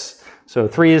 6. So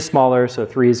 3 is smaller, so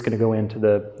 3 is going to go into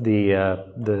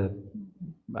the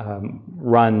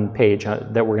run page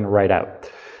that we're going to write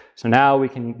out. So now we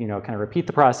can kind of repeat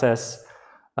the process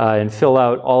and fill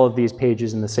out all of these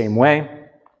pages in the same way,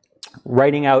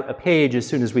 writing out a page as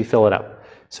soon as we fill it out.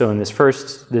 So in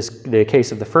the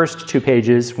case of the first 2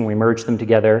 pages, when we merge them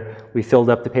together, we filled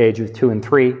up the page with 2 and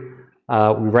 3. We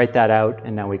write that out,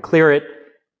 and now we clear it,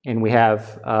 and we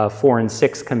have 4 and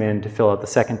 6 come in to fill out the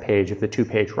second page of the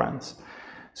 2-page runs.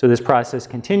 So this process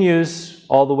continues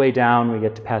all the way down. We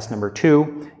get to pass number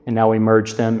 2, and now we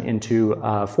merge them into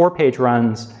 4-page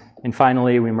runs, and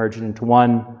finally we merge it into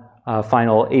one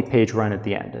final 8-page run at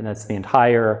the end, and that's the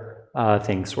entire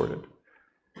thing sorted.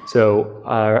 So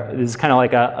this is kind of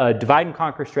like a divide and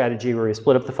conquer strategy where we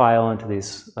split up the file into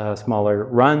these smaller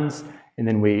runs, and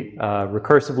then we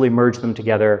recursively merge them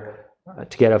together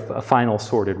to get a final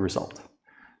sorted result.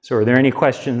 So are there any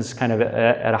questions kind of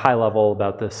at a high level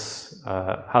about this,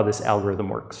 how this algorithm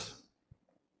works?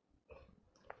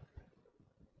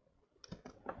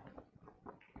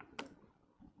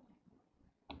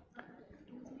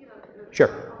 Sure.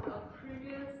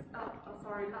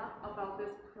 Sorry, not about this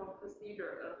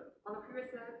procedure. On the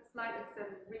previous slide, it said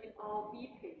read all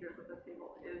B pages of the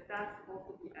table. Is that supposed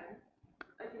to be N?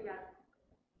 I think that's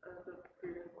the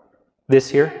previous one. This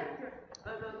here?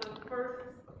 The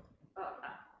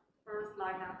first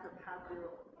line after pass 0,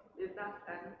 is that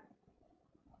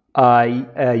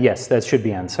N? Yes, that should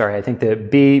be N. Sorry, I think the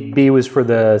B was for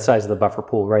the size of the buffer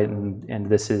pool, right? And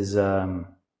this is,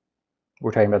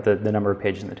 we're talking about the number of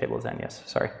pages in the table is N, yes,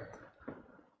 sorry.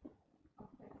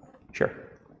 Sure.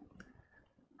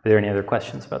 Are there any other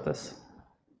questions about this?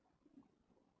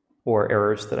 Or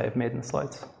errors that I've made in the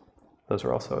slides? Those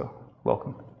are also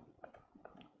welcome.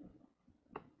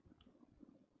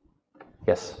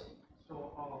 Yes? So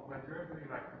when you're doing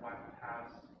like one pass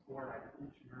or like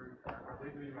each merge, are they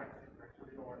doing like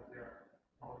sequentially or is there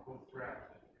multiple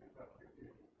threads?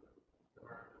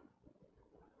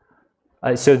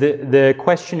 So the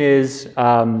question is,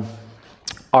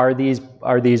 are these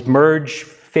merge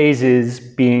phases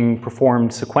being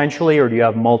performed sequentially, or do you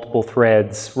have multiple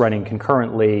threads running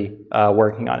concurrently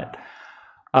working on it?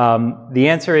 The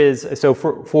answer is, so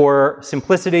for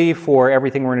simplicity, for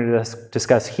everything we're going to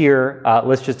discuss here,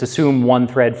 let's just assume one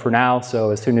thread for now. So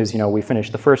as soon as we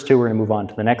finish the first 2, we're going to move on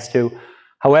to the next 2.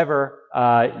 However,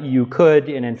 you could,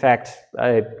 and in fact,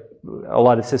 a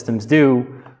lot of systems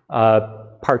do,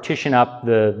 partition up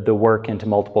the work into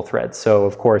multiple threads. So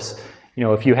of course,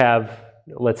 if you have,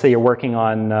 let's say you're working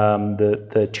on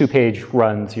the 2-page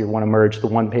runs, you want to merge the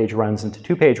 1-page runs into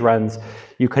 2-page runs,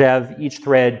 you could have each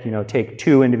thread, take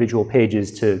 2 individual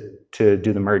pages to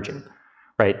do the merging,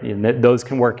 right? And those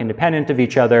can work independent of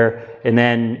each other. And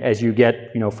then as you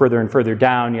get, further and further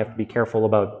down, you have to be careful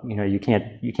about, you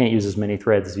can't use as many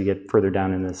threads as you get further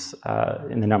down in this,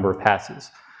 in the number of passes.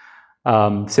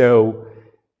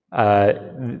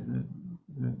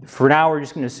 For now, we're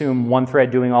just going to assume one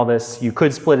thread doing all this. You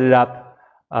could split it up,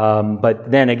 but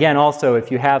then again, also,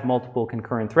 if you have multiple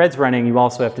concurrent threads running, you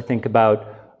also have to think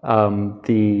about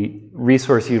the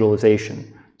resource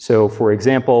utilization. So, for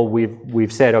example,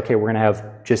 we've said, okay, we're going to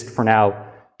have just for now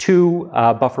 2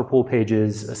 buffer pool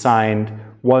pages assigned,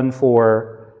 one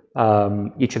for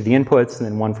each of the inputs and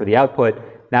then one for the output.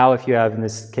 Now, if you have, in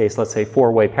this case, let's say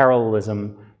 4-way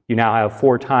parallelism, you now have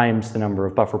 4 times the number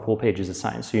of buffer pool pages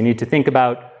assigned. So you need to think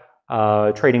about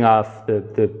trading off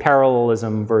the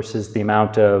parallelism versus the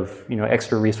amount of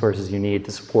extra resources you need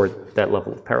to support that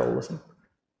level of parallelism.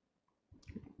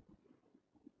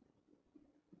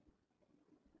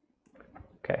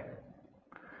 Okay.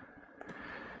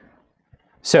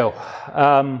 So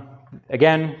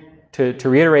again, to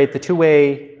reiterate, the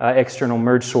 2-way external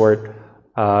merge sort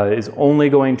is only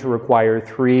going to require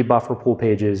 3 buffer pool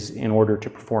pages in order to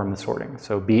perform the sorting.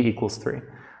 So B equals 3.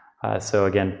 So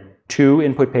again, 2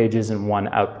 input pages and 1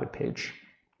 output page.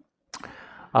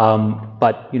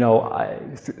 But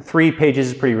 3 pages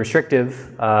is pretty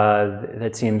restrictive.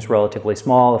 That seems relatively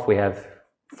small. If we have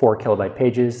 4 kilobyte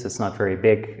pages, it's not very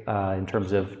big in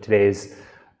terms of today's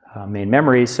main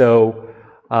memory. So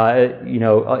in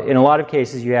a lot of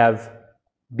cases, you have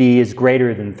B is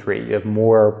greater than 3. You have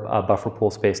more buffer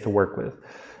pool space to work with.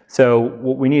 So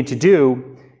what we need to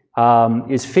do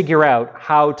is figure out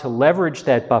how to leverage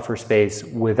that buffer space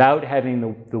without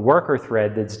having the worker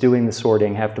thread that's doing the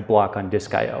sorting have to block on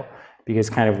disk I/O, because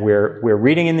kind of we're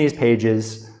reading in these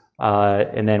pages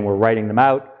and then we're writing them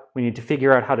out. We need to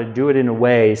figure out how to do it in a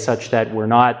way such that we're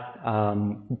not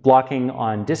blocking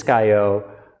on disk I/O,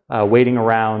 waiting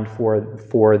around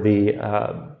for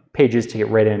the pages to get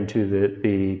read into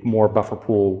the more buffer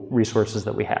pool resources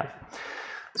that we have.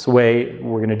 So the way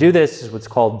we're going to do this is what's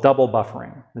called double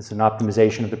buffering. This is an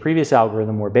optimization of the previous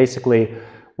algorithm where basically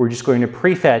we're just going to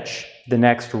prefetch the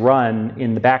next run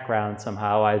in the background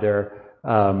somehow. Either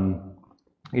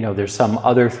there's some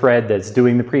other thread that's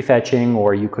doing the prefetching,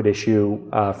 or you could issue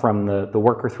from the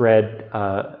worker thread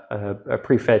a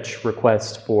prefetch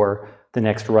request for the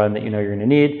next run that you know you're going to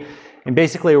need. And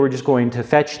basically we're just going to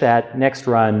fetch that next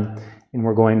run and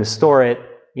we're going to store it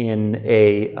in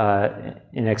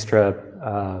an extra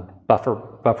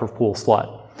buffer pool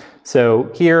slot.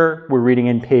 So here we're reading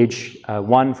in page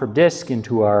 1 from disk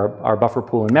into our buffer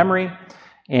pool in memory.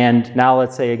 And now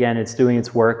let's say again it's doing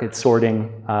its work, it's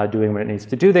sorting, doing what it needs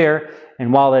to do there.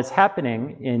 And while that's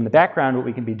happening, in the background what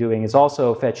we can be doing is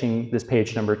also fetching this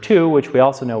page number 2, which we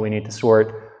also know we need to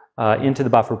sort into the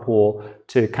buffer pool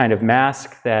to kind of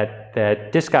mask that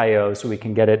disk I/O so we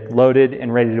can get it loaded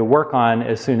and ready to work on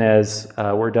as soon as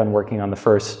we're done working on the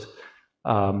first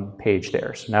page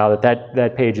there. So now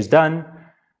that page is done,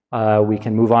 we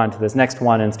can move on to this next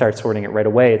one and start sorting it right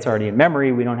away. It's already in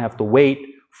memory. We don't have to wait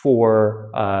for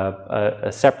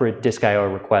a separate disk I/O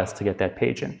request to get that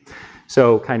page in.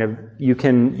 So kind of you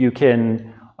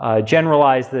can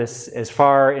generalize this as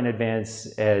far in advance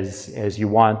as you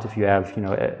want. If you have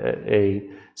a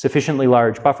sufficiently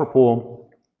large buffer pool,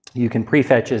 you can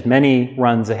prefetch as many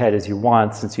runs ahead as you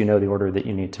want, since you know the order that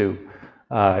you need to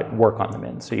work on them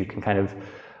in. So you can kind of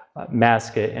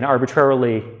mask an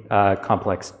arbitrarily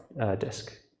complex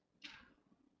disk,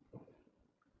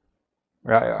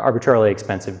 or arbitrarily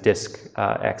expensive disk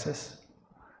access.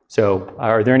 So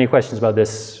are there any questions about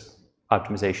this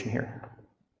optimization here?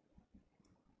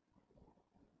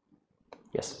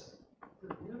 Yes? So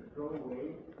do you throw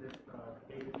away this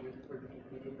page used for the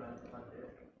immediate runs on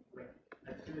disk, like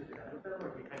as soon as you're done with them, or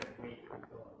do you kind of wait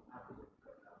until afterwards it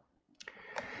goes out?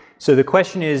 So the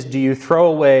question is, do you throw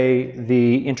away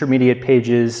the intermediate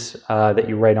pages that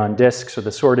you write on disk, so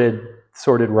the sorted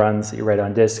runs that you write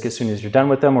on disk as soon as you're done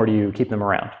with them, or do you keep them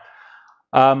around?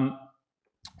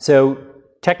 So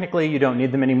technically you don't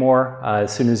need them anymore.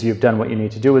 As soon as you've done what you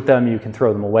need to do with them, you can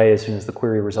throw them away. As soon as the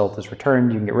query result is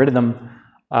returned, you can get rid of them.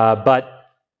 But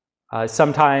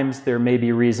sometimes there may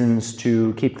be reasons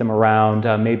to keep them around.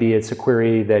 Maybe it's a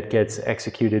query that gets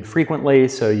executed frequently,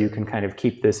 so you can kind of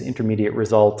keep this intermediate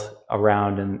result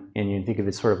around, and you think of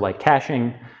it sort of like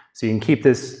caching. So you can keep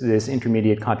this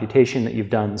intermediate computation that you've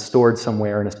done stored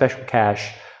somewhere in a special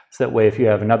cache, so that way if you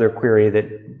have another query that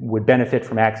would benefit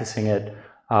from accessing it,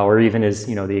 or even is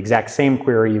the exact same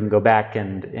query, you can go back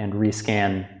and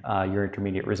rescan your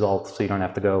intermediate results, so you don't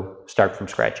have to go start from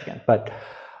scratch again. But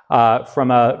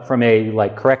from a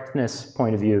like correctness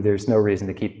point of view, there's no reason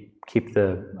to keep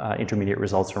the intermediate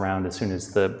results around as soon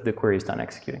as the query is done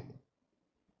executing.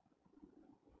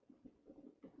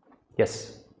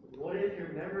 Yes? What if your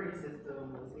memory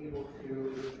system was able to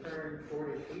return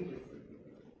sorted pages?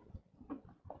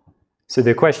 So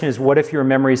the question is, what if your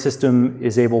memory system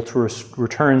is able to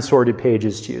return sorted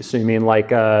pages to you? So you mean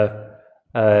like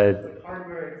Like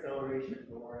hardware acceleration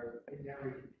or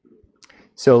in-memory computing?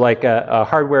 So like a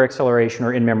hardware acceleration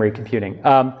or in-memory computing.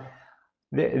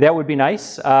 That would be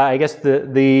nice. I guess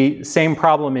the same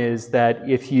problem is that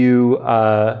if you're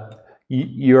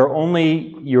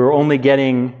only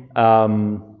getting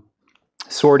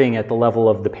sorting at the level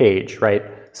of the page, right?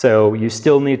 So you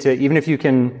still need to, even if you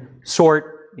can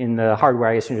sort in the hardware,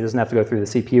 I guess it doesn't have to go through the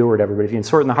CPU or whatever, but if you can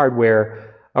sort in the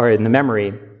hardware or in the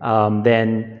memory,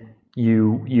 then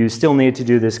you still need to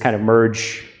do this kind of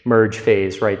merge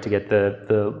phase, right, to get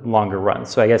the longer runs.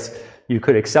 So I guess you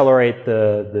could accelerate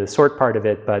the sort part of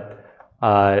it, but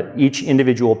each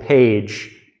individual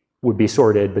page would be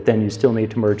sorted, but then you still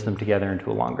need to merge them together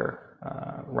into a longer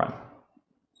run.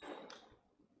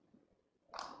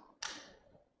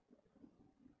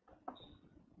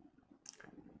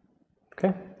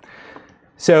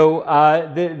 So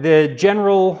the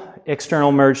general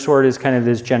external merge sort is kind of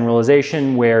this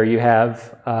generalization where you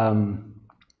have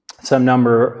some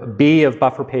number B of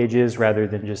buffer pages rather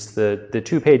than just the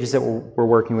 2 pages that we're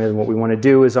working with. And what we want to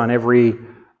do is on every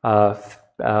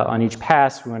on each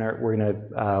pass, we're going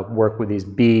to work with these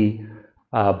B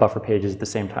buffer pages at the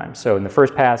same time. So in the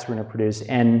first pass, we're going to produce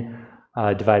N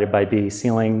divided by B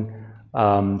ceiling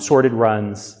sorted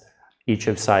runs, each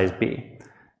of size B.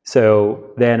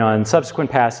 So then on subsequent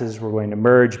passes, we're going to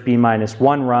merge B minus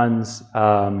 1 runs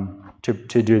to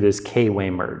do this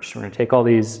K-way merge. So we're going to take all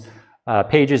these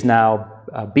pages now,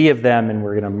 B of them, and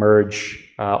we're going to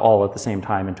merge all at the same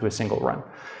time into a single run.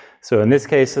 So in this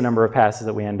case, the number of passes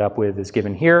that we end up with is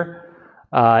given here,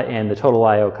 and the total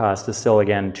I/O cost is still,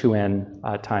 again,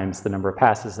 2n times the number of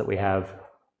passes that we have,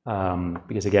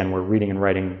 because, again, we're reading and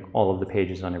writing all of the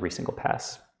pages on every single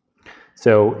pass.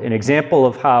 So an example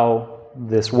of how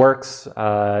this works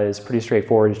is pretty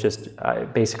straightforward. It's just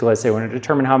basically, let's say we want to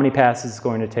determine how many passes it's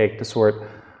going to take to sort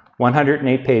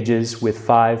 108 pages with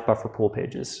 5 buffer pool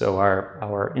pages. So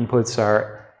our inputs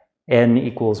are N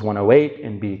equals 108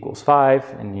 and B equals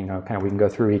 5, and kind of we can go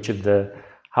through each of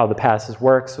how the passes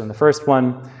work. So in the first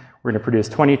one, we're going to produce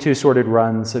 22 sorted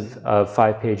runs of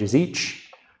 5 pages each.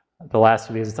 The last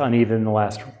of these is uneven. The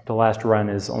last run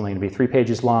is only going to be 3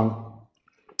 pages long.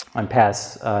 On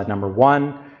pass number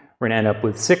 1, we're going to end up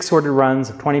with 6 sorted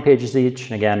runs of 20 pages each.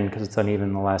 And again, because it's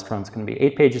uneven, the last run's going to be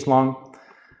 8 pages long.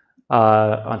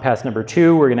 On pass number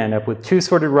 2, we're going to end up with 2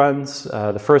 sorted runs.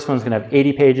 The first one's going to have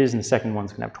 80 pages, and the second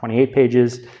one's going to have 28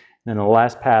 pages. And then the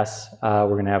last pass, we're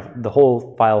going to have the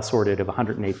whole file sorted of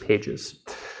 108 pages.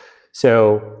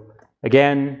 So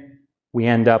again, we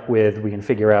end up with, we can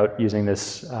figure out using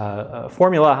this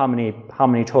formula how many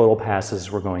total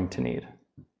passes we're going to need.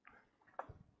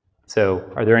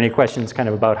 So are there any questions kind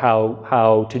of about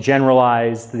how to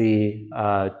generalize the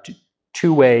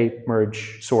two-way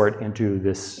merge sort into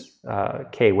this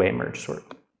K-way merge sort?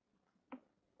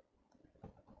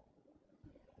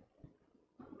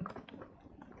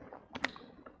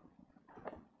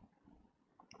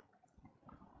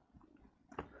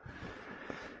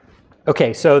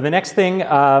 Okay, so the next thing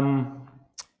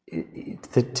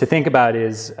to think about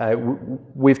is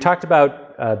we've talked about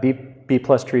B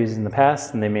plus trees in the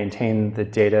past, and they maintain the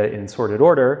data in sorted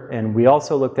order. And we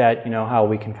also looked at how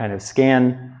we can kind of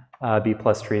scan B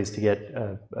plus trees to get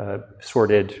a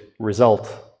sorted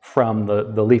result from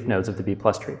the leaf nodes of the B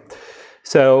plus tree.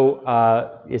 So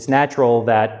it's natural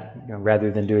that rather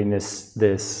than doing this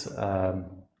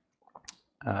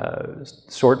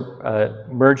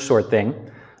merge sort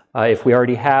thing, if we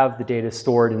already have the data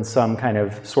stored in some kind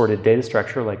of sorted data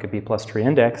structure like a B plus tree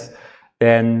index,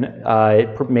 then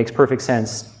it makes perfect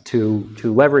sense to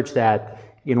leverage that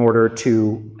in order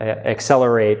to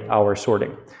accelerate our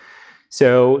sorting.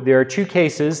 So there are 2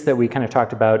 cases that we kind of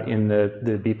talked about in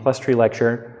the B plus tree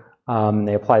lecture.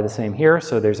 They apply the same here.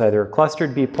 So there's either a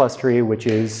clustered B plus tree, which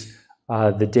is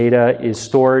the data is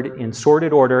stored in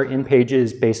sorted order in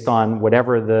pages based on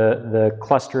whatever the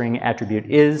clustering attribute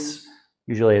is.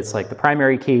 Usually it's like the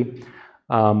primary key,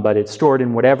 but it's stored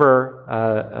in whatever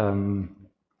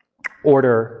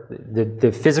order.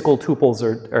 The physical tuples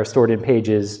are stored in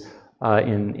pages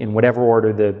in whatever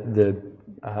order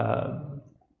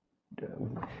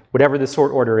whatever the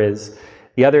sort order is.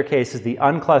 The other case is the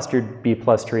unclustered B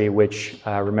plus tree, which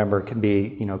remember can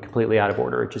be completely out of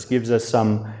order. It just gives us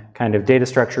some kind of data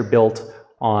structure built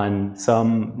on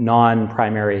some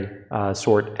non-primary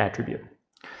sort attribute.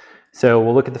 So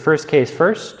we'll look at the first case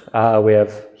first. We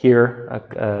have here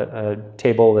a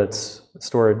table that's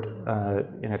stored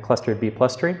in a clustered B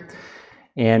plus tree.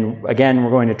 And again,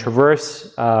 we're going to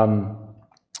traverse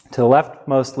to the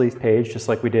leftmost leaf page, just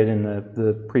like we did in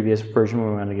the previous version when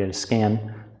we wanted to get a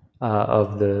scan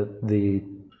of the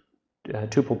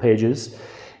tuple pages.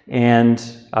 And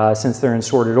since they're in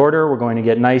sorted order, we're going to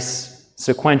get nice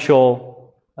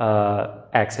sequential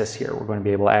access here. We're going to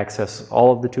be able to access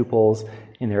all of the tuples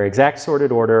in their exact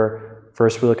sorted order.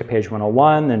 First we look at page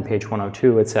 101, then page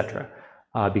 102, etc.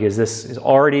 Because this is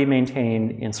already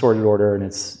maintained in sorted order, and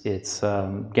it's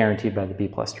guaranteed by the B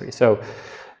plus tree. So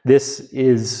this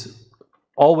is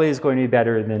always going to be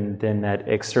better than that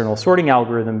external sorting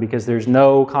algorithm because there's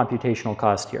no computational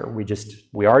cost here.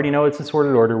 We already know it's in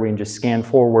sorted order. We can just scan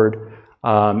forward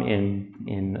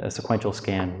in a sequential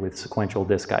scan with sequential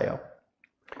disk I/O.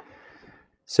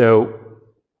 So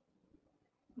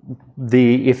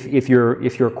if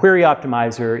your query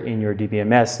optimizer in your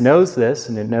DBMS knows this,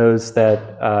 and it knows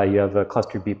that you have a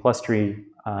clustered B plus tree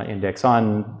index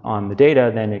on the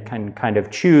data, then it can kind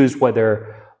of choose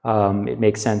whether it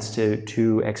makes sense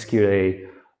to execute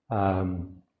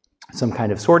a some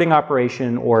kind of sorting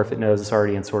operation, or if it knows it's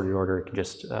already in sorted order, it can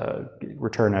just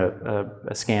return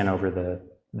a scan over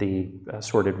the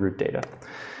sorted root data.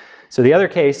 So the other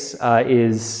case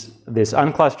is this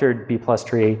unclustered B+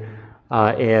 tree,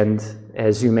 and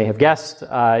as you may have guessed,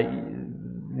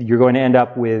 you're going to end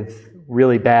up with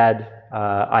really bad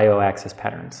I/O access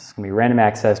patterns. It's going to be random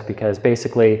access because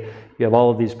basically you have all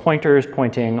of these pointers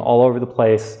pointing all over the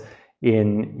place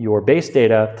in your base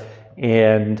data,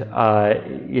 and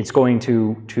it's going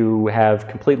to have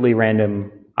completely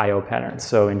random I/O patterns.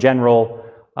 So in general,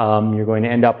 you're going to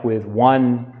end up with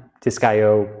one disk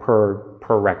I/O per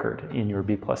record in your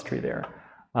B+ tree there.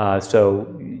 So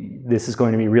this is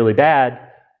going to be really bad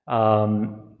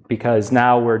because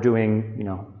now we're doing, you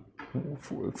know,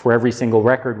 for every single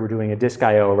record we're doing a disk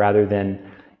I/O rather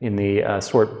than in the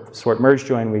sort merge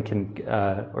join we can,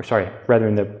 rather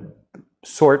in the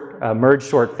merge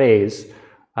sort phase.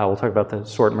 We'll talk about the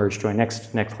sort merge join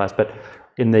next class, but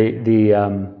in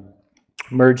the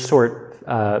merge sort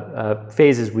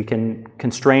phases we can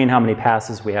constrain how many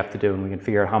passes we have to do, and we can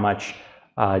figure out how much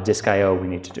disk I/O we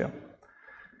need to do.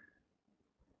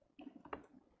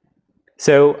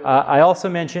 So I also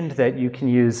mentioned that you can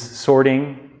use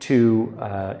sorting to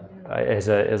as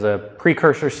a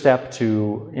precursor step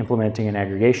to implementing an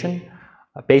aggregation.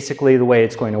 Basically, the way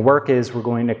it's going to work is we're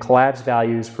going to collapse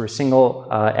values for a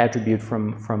single attribute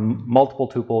from multiple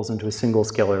tuples into a single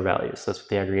scalar value. So that's what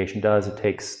the aggregation does. It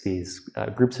takes these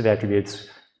groups of attributes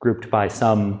grouped by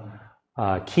some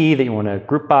key that you want to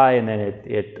group by, and then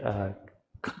it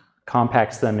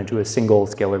compacts them into a single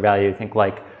scalar value. Think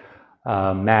like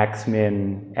max,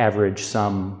 min, average,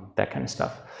 sum, that kind of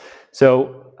stuff.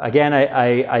 So again,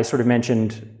 I sort of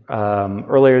mentioned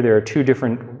earlier there are two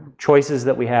different choices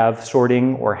that we have,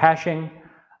 sorting or hashing.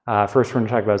 First, we're going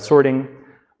to talk about sorting,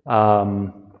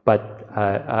 but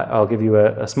I'll give you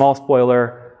a small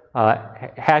spoiler.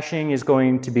 Hashing is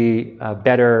going to be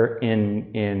better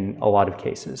in a lot of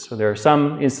cases. So there are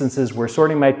some instances where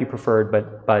sorting might be preferred,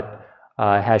 but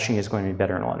hashing is going to be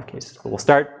better in a lot of cases. But we'll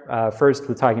start first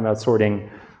with talking about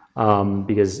sorting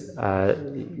because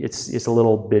it's a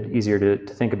little bit easier to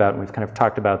think about, and we've kind of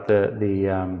talked about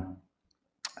the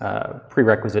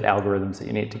prerequisite algorithms that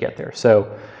you need to get there.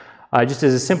 So just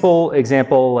as a simple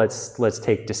example, let's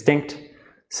take distinct.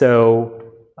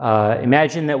 So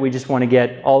imagine that we just want to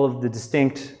get all of the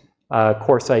distinct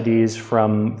course IDs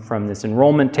from this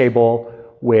enrollment table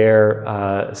where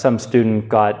some student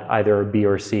got either a B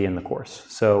or C in the course.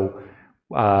 So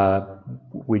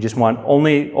we just want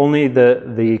only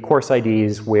the course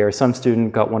IDs where some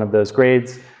student got one of those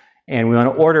grades, and we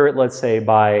want to order it, let's say,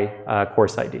 by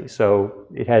course ID. So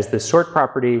it has this sort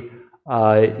property.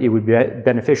 It would be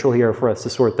beneficial here for us to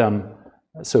sort them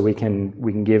so we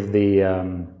can give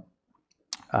the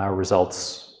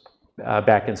results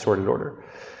back in sorted order.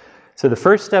 So the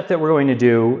first step that we're going to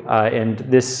do, and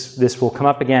this will come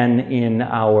up again in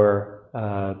our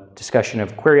discussion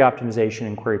of query optimization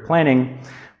and query planning,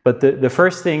 but the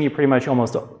first thing you pretty much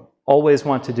almost always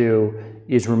want to do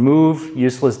is remove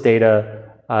useless data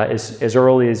as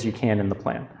early as you can in the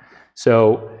plan.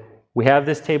 So we have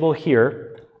this table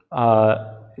here.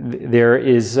 There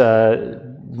is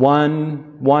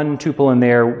one tuple in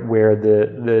there where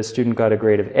the student got a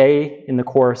grade of A in the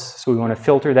course, so we want to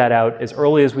filter that out as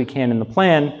early as we can in the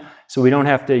plan, so we don't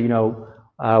have to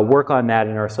work on that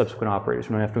in our subsequent operators.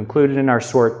 We don't have to include it in our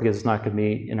sort because it's not going to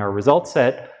be in our result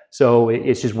set, so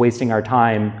it's just wasting our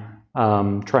time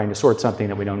trying to sort something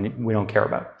that we don't care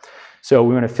about. So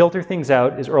we want to filter things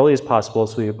out as early as possible,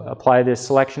 so we apply this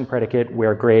selection predicate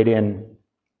where grade in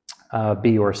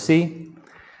B or C.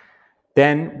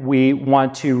 Then we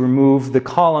want to remove the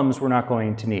columns we're not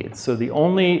going to need. So the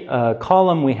only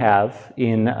column we have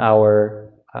in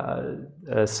our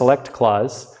select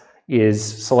clause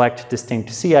is select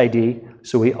distinct CID.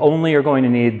 So we only are going to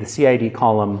need the CID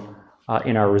column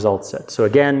in our result set. So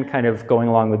again, kind of going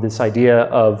along with this idea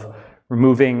of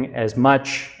removing as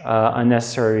much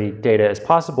unnecessary data as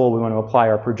possible, we want to apply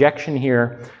our projection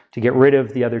here to get rid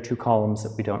of the other two columns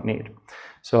that we don't need.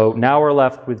 So now we're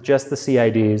left with just the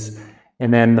CIDs.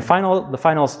 And then the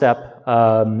final step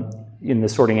in the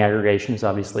sorting aggregation is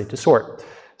obviously to sort.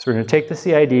 So we're going to take the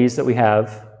CIDs that we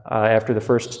have after the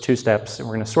first two steps, and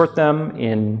we're going to sort them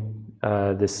in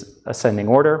this ascending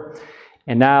order.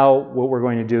 And now what we're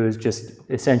going to do is just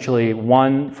essentially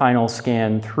one final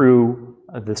scan through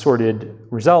the sorted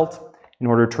result in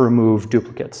order to remove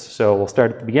duplicates. So we'll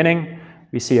start at the beginning.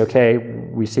 We see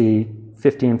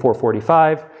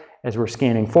 15445. As we're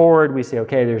scanning forward, we say,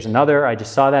 okay, there's another. I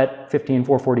just saw that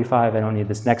 15445. I don't need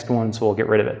this next one, so we'll get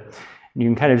rid of it. And you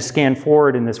can kind of scan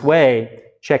forward in this way,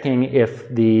 checking if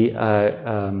the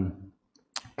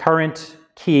current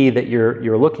key that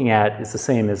you're looking at is the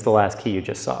same as the last key you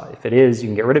just saw. If it is, you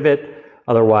can get rid of it.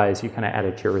 Otherwise, you kind of add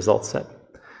it to your result set.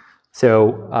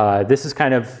 So this is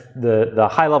kind of the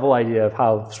high-level idea of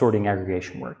how sorting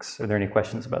aggregation works. Are there any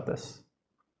questions about this?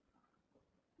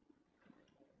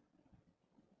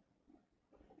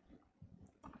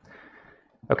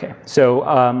 Okay,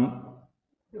 so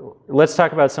let's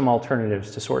talk about some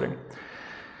alternatives to sorting.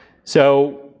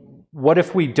 So what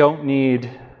if we don't need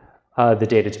the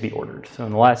data to be ordered? So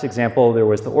in the last example, there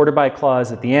was the order by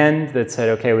clause at the end that said,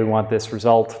 okay, we want this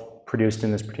result produced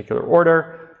in this particular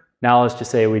order. Now let's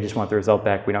just say we just want the result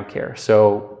back, we don't care.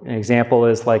 So an example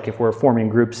is like if we're forming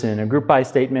groups in a group by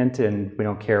statement and we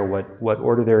don't care what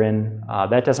order they're in,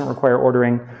 that doesn't require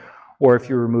ordering. Or if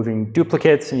you're removing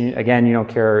duplicates, and again, you don't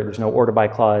care, there's no order by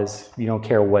clause, you don't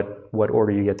care what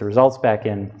order you get the results back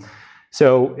in.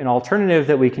 So an alternative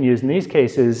that we can use in these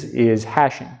cases is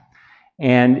hashing.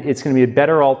 And it's going to be a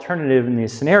better alternative in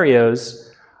these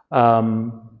scenarios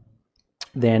than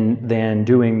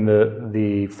doing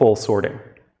the full sorting.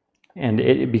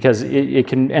 And because it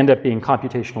can end up being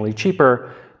computationally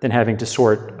cheaper than having to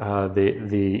sort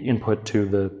the input to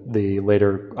the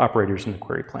later operators in the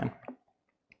query plan.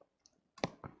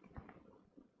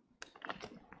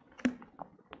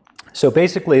 So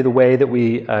basically, the way that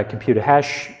we compute a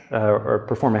hash or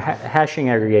perform a hashing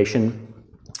aggregation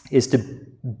is to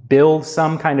build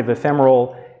some kind of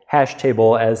ephemeral hash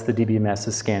table as the DBMS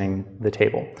is scanning the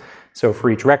table. So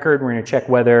for each record, we're going to check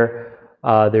whether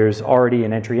there's already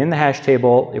an entry in the hash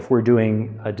table. If we're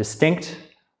doing a distinct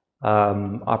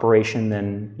operation,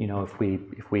 then if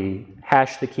we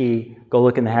hash the key, go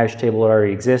look in the hash table, it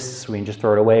already exists. We can just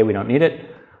throw it away. We don't need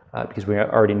it because we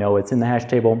already know it's in the hash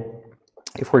table.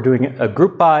 If we're doing a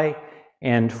group by,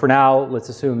 and for now, let's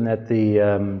assume that the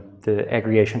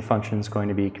aggregation function is going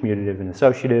to be commutative and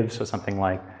associative, so something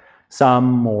like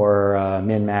sum or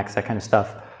min, max, that kind of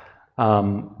stuff.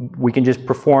 We can just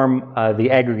perform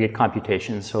the aggregate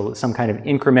computation, so some kind of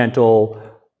incremental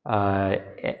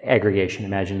aggregation.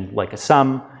 Imagine like a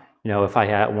sum. If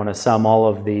I want to sum all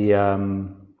of the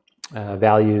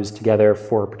values together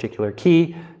for a particular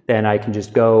key, then I can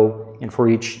just go and for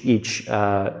each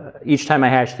time I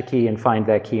hash the key and find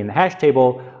that key in the hash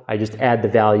table, I just add the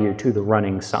value to the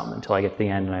running sum until I get to the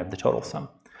end and I have the total sum.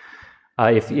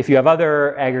 If you have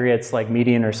other aggregates like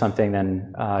median or something,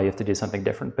 then you have to do something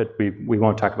different, but we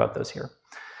won't talk about those here.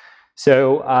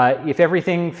 So if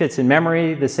everything fits in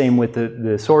memory, the same with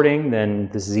the sorting, then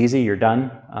this is easy, you're done.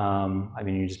 I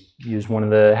mean, you just use one of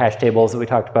the hash tables that we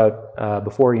talked about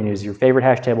before. You can use your favorite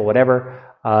hash table, whatever.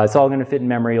 It's all going to fit in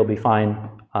memory, you'll be fine.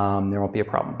 There won't be a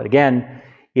problem. But again,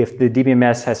 if the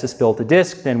DBMS has to spill to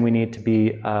disk, then we need to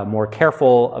be more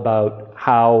careful about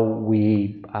how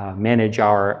we manage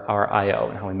our I/O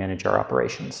and how we manage our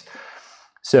operations.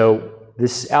 So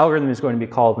this algorithm is going to be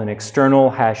called an external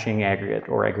hashing aggregate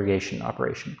or aggregation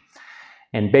operation.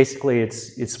 And basically,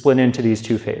 it's split into these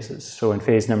two phases. So in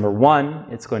phase number 1,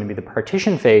 it's going to be the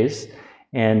partition phase.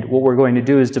 And what we're going to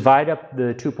do is divide up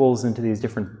the tuples into these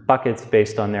different buckets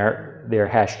based on their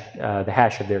hash, the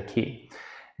hash of their key.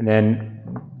 And then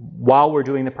while we're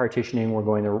doing the partitioning, we're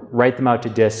going to write them out to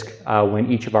disk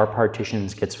when each of our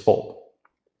partitions gets full.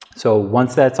 So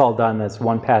once that's all done, that's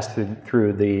one pass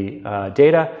through the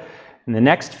data. In the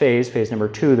next phase, phase number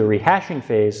 2, the rehashing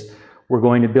phase, we're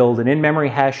going to build an in-memory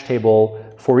hash table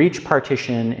for each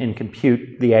partition and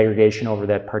compute the aggregation over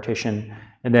that partition.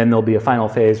 And then there'll be a final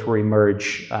phase where we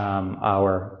merge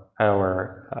our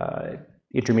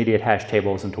intermediate hash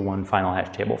tables into one final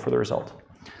hash table for the result.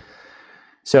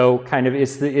 So kind of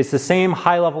it's the same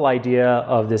high-level idea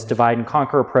of this divide and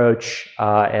conquer approach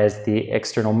as the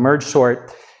external merge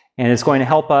sort. And it's going to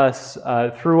help us,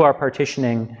 through our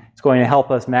partitioning, it's going to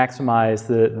help us maximize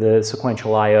the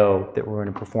sequential I/O that we're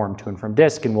going to perform to and from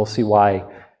disk, and we'll see why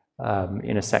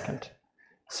in a second.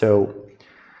 So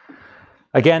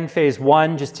again, phase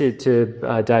 1, just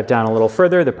to dive down a little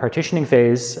further, the partitioning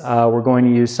phase, we're going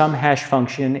to use some hash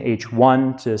function,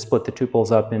 h1, to split the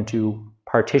tuples up into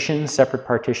partitions, separate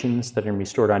partitions that are going to be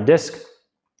stored on disk.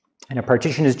 And a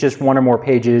partition is just one or more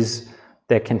pages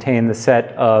that contain the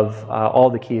set of all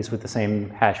the keys with the same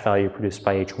hash value produced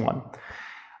by H1.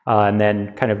 And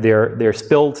then kind of they're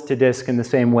spilled to disk in the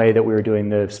same way that we were doing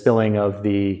the spilling of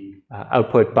the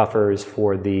output buffers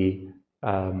for the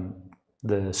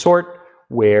sort,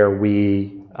 where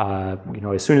we,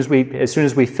 as soon as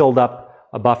we filled up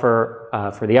a buffer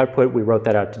for the output, we wrote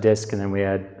that out to disk, and then we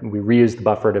reused the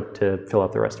buffer to fill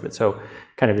up the rest of it. So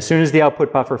kind of as soon as the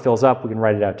output buffer fills up, we can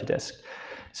write it out to disk.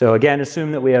 So again,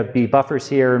 assume that we have B buffers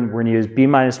here, and we're going to use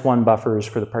B-1 buffers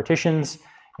for the partitions,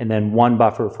 and then 1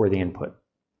 buffer for the input.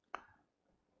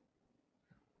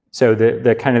 So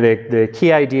the kind of the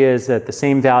key idea is that the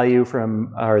same value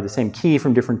from, or the same key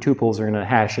from different tuples are going to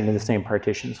hash into the same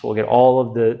partition. So we'll get all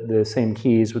of the same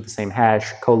keys with the same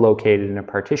hash co-located in a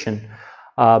partition.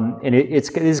 And it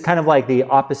is kind of like the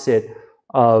opposite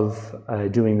of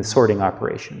doing the sorting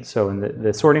operation. So in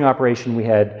the sorting operation, we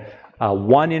had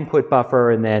one input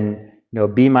buffer and then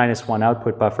b minus 1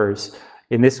 output buffers.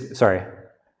 In this, sorry,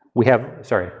 we have,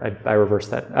 sorry, I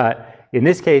reversed that. In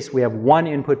this case, we have one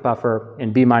input buffer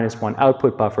and b minus 1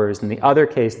 output buffers. In the other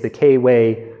case, the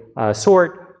k-way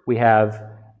sort, we have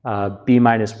b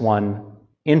minus 1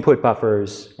 input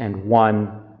buffers and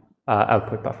 1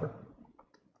 output buffer.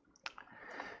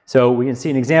 So we can see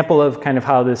an example of kind of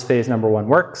how this phase number 1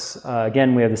 works.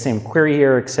 Again, we have the same query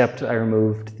here, except I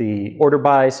removed the order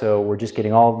by, so we're just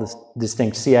getting all of the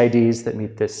distinct CIDs that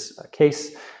meet this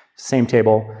case, same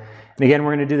table. And again,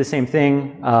 we're going to do the same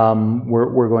thing.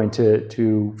 We're going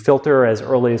to filter as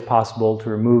early as possible to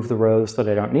remove the rows that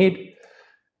I don't need.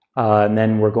 And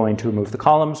then we're going to remove the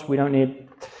columns we don't need.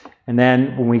 And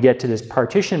then when we get to this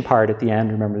partition part at the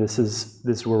end, remember this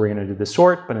is where we're going to do the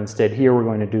sort, but instead here we're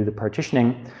going to do the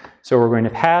partitioning. So we're going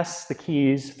to pass the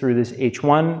keys through this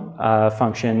h1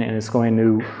 function, and it's going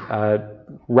to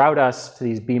route us to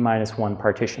these b minus 1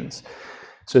 partitions.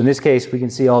 So in this case, we can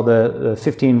see all the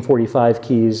 1545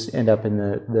 keys end up in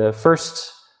the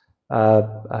first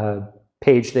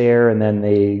page there, and then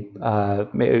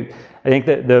I think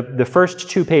that the first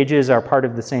 2 pages are part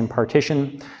of the same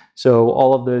partition. So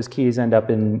all of those keys end up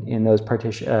in those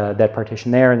that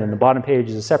partition there, and then the bottom page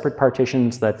is a separate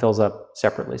partition, so that fills up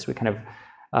separately. So we kind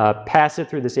of pass it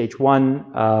through this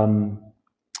h1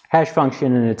 hash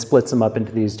function, and it splits them up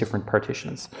into these different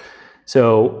partitions.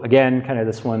 So again, kind of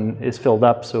this one is filled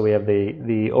up, so we have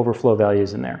the overflow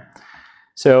values in there.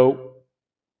 So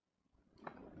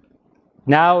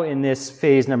now in this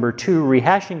phase number 2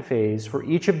 rehashing phase, for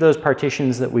each of those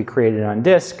partitions that we created on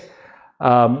disk,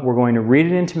 we're going to read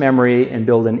it into memory and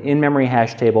build an in-memory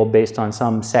hash table based on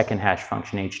some second hash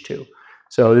function, h2.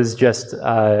 So this is just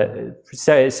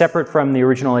separate from the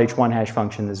original h1 hash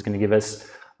function. This is going to give us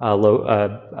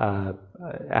a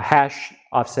hash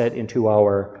offset into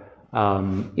our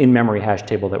in-memory hash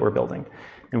table that we're building.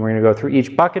 And we're going to go through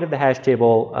each bucket of the hash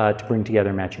table to bring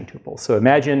together matching tuples. So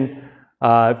imagine,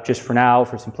 just for now,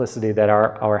 for simplicity, that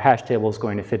our hash table is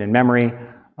going to fit in memory.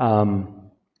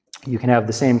 You can have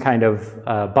the same kind of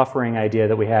buffering idea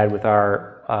that we had with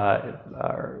our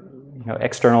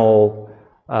external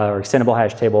or extendable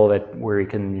hash table, where you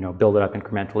can build it up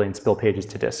incrementally and spill pages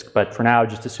to disk. But for now,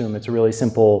 just assume it's a really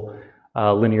simple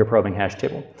linear probing hash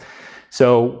table.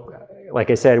 So like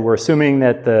I said, we're assuming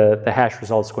that the hash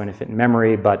result is going to fit in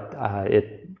memory, but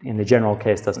it, in the general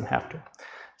case, doesn't have to.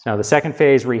 So now the second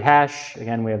phase, rehash,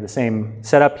 again, we have the same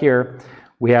setup here.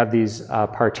 We have these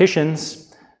partitions.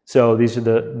 So these are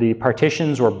the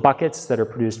partitions or buckets that are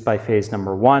produced by phase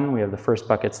number 1. We have the first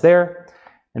buckets there.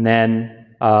 And then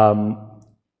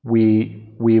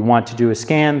we want to do a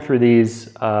scan through these,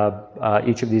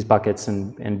 each of these buckets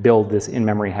and build this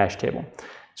in-memory hash table.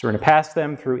 So we're going to pass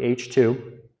them through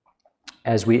h2.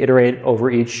 As we iterate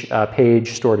over each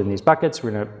page stored in these buckets,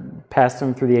 we're going to pass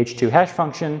them through the h2 hash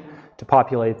function to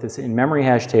populate this in-memory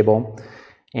hash table.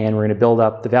 And we're going to build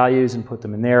up the values and put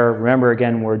them in there. Remember,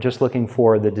 again, we're just looking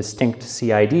for the distinct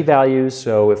CID values.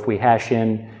 So if we hash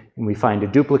in and we find a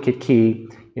duplicate key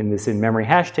in this in-memory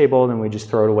hash table, then we just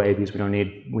throw it away because we don't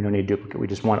need duplicate. We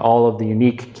just want all of the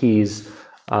unique keys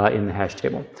in the hash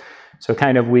table. So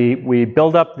kind of we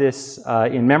build up this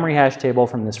in-memory hash table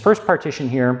from this first partition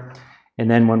here. And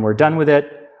then when we're done with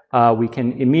it, we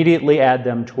can immediately add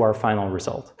them to our final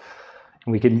result.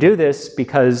 And we can do this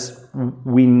because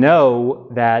we know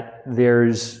that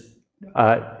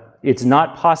it's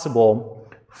not possible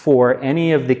for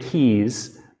any of the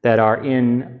keys that are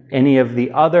in any of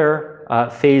the other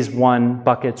phase 1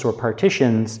 buckets or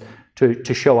partitions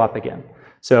to show up again.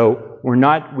 So we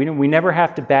never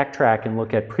have to backtrack and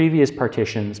look at previous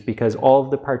partitions because all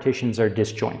of the partitions are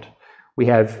disjoint. We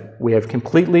have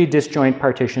completely disjoint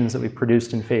partitions that we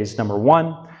produced in phase number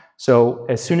 1. So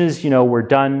as soon as we're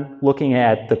done looking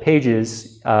at the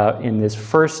pages in this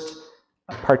first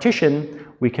partition,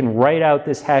 we can write out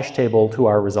this hash table to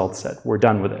our result set. We're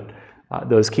done with it.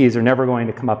 Those keys are never going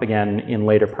to come up again in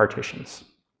later partitions.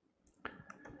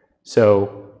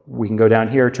 So we can go down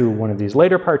here to one of these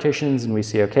later partitions and we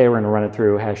see, okay, we're going to run it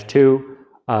through hash 2.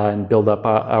 And build up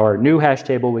our new hash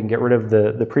table. We can get rid of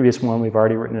the previous one. We've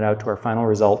already written it out to our final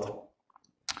result.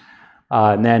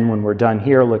 And then when we're done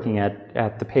here looking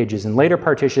at the pages in later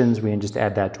partitions, we can just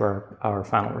add that to our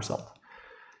final result.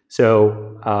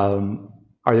 So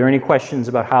are there any questions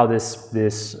about how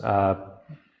this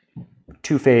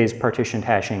two-phase partitioned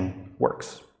hashing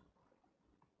works.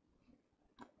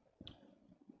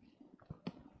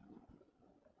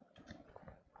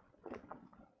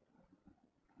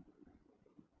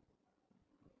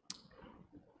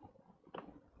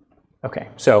 Okay,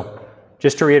 so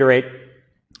just to reiterate,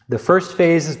 the first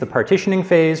phase is the partitioning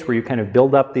phase, where you kind of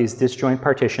build up these disjoint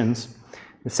partitions.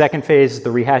 The second phase is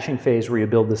the rehashing phase, where you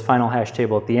build this final hash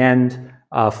table at the end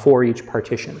for each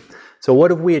partition. So what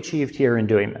have we achieved here in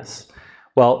doing this?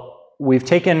 Well, we've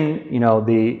taken, you know,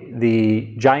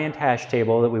 the giant hash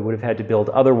table that we would have had to build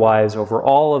otherwise over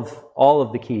all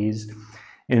of the keys.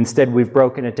 And instead, we've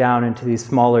broken it down into these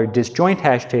smaller disjoint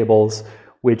hash tables,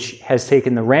 which has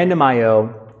taken the random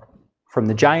I/O from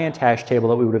the giant hash table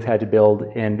that we would have had to build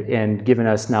and given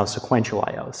us now sequential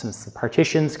I/O, since the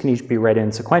partitions can each be read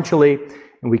in sequentially,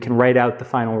 and we can write out the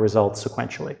final results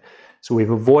sequentially. So we've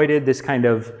avoided this kind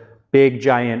of big,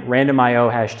 giant random I/O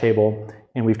hash table,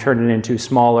 and we've turned it into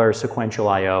smaller sequential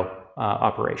I/O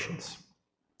operations.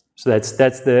 So that's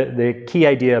the key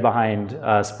idea behind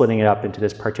splitting it up into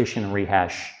this partition and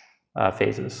rehash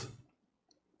phases.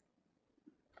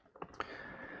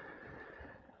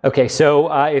 Okay, so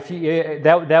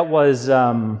that was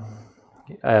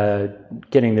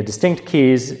getting the distinct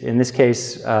keys. In this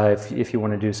case, if you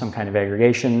want to do some kind of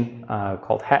aggregation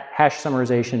called hash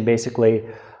summarization, basically,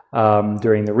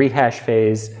 during the rehash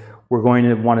phase, we're going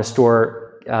to want to store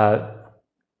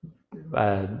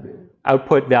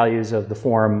output values of the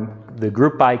form, the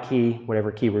group by key,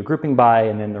 whatever key we're grouping by,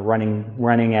 and then the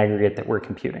running aggregate that we're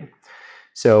computing.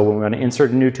 So when we want to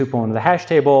insert a new tuple into the hash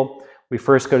table, we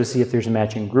first go to see if there's a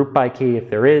matching group by key. If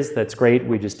there is, that's great.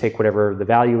 We just take whatever the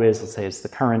value is. Let's say it's the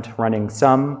current running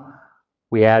sum.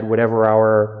 We add whatever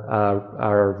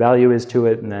our value is to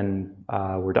it, and then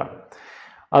we're done.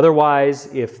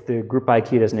 Otherwise, if the group by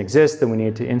key doesn't exist, then we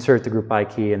need to insert the group by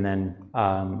key and then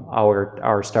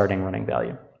our starting running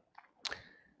value.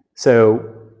 So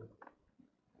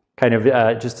kind of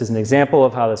just as an example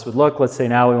of how this would look, let's say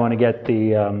now we want to get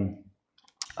the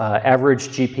average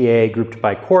GPA grouped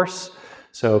by course.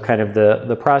 So kind of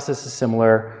the process is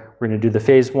similar. We're going to do the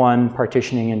phase one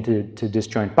partitioning into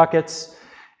disjoint buckets,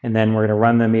 and then we're going to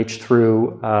run them each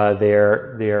through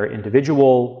their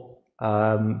individual,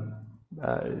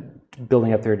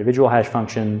 building up their individual hash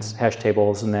functions, hash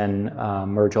tables, and then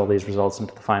merge all these results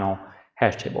into the final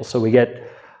hash table. So we get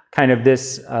kind of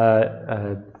this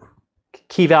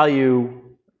key value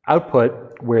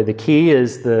output where the key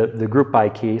is the group by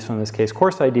key, so in this case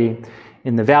course ID.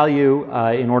 In the value,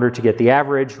 in order to get the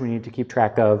average, we need to keep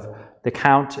track of the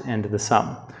count and the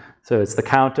sum. So it's the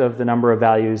count of the number of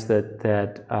values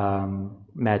that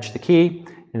match the key,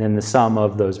 and then the sum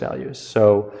of those values.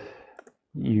 So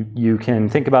you can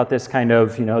think about this kind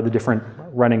of, you know, the different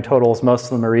running totals. Most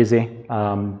of them are easy.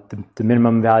 The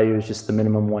minimum value is just the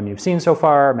minimum one you've seen so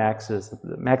far. Max is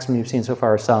the maximum you've seen so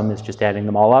far. Sum is just adding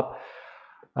them all up.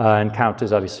 And count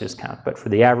is obviously just count. But for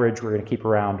the average, we're going to keep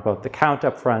around both the count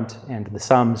up front and the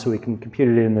sum, so we can compute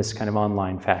it in this kind of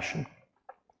online fashion.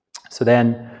 So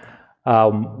then,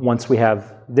 once we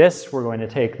have this, we're going to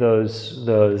take those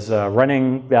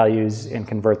running values and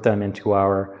convert them into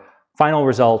our final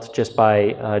result just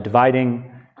by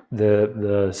dividing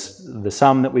the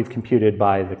sum that we've computed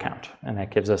by the count, and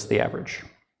that gives us the average.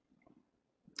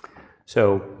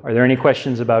 So are there any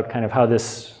questions about kind of how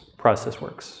this process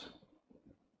works?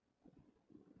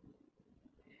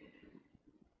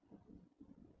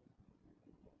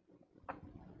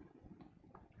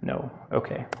 No,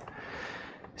 okay.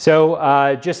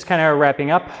 So just kind of wrapping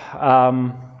up,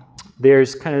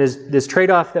 there's kind of this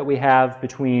trade-off that we have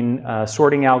between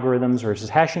sorting algorithms versus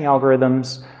hashing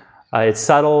algorithms. It's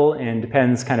subtle and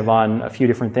depends kind of on a few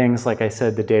different things. Like I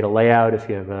said, the data layout, if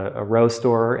you have a row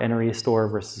store, entry store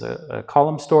versus a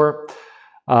column store.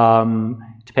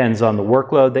 Depends on the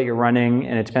workload that you're running,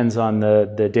 and it depends on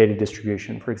the data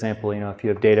distribution. For example, you know, if you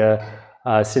have data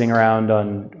sitting around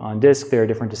on disk, there are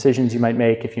different decisions you might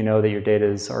make. If you know that your data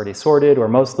is already sorted or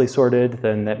mostly sorted,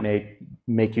 then that may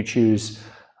make you choose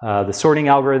the sorting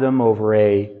algorithm over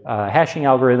a hashing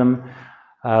algorithm,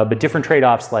 but different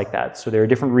trade-offs like that. So there are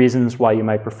different reasons why you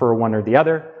might prefer one or the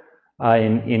other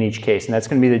in each case. And that's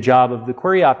going to be the job of the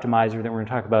query optimizer that we're going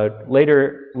to talk about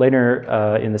later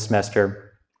in the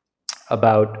semester,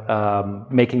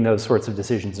 about making those sorts of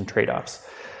decisions and trade-offs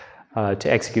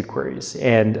to execute queries.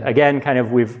 And again, kind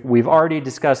of we've already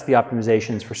discussed the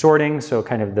optimizations for sorting, so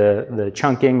kind of the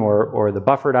chunking or the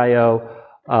buffered I/O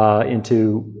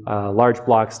into large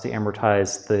blocks to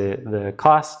amortize the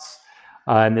costs.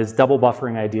 And this double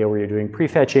buffering idea where you're doing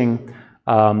prefetching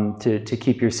to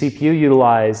keep your CPU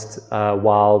utilized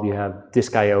while you have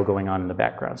disk I/O going on in the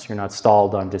background, so you're not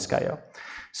stalled on disk I/O.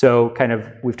 So kind of,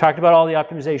 we've talked about all the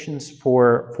optimizations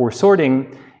for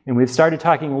sorting, and we've started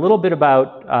talking a little bit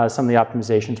about some of the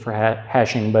optimizations for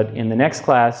hashing, but in the next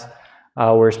class,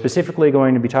 we're specifically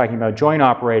going to be talking about join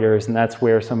operators, and that's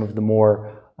where some of the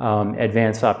more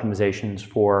advanced optimizations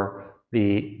for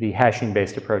the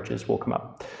hashing-based approaches will come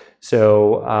up.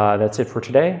 So that's it for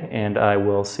today, and I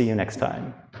will see you next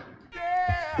time.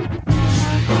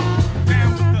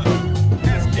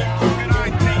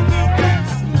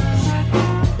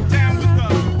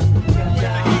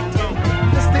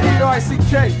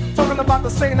 ICK, talking about the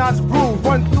St. Ange brew,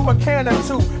 run through a can or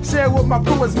two, share with my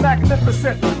crew is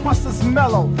magnificent, plus it's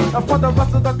mellow, and for the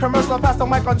rest of the commercial, I pass the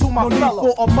mic on to my fellow. No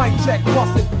need for a mic check,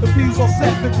 bust it, the P's all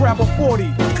set to grab a 40,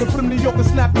 to put him New York and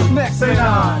snap his neck, St.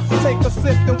 Ange, take a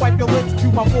sip and wipe your lips,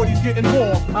 cue my 40's getting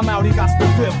warm, I'm out, he got the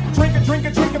dip, drink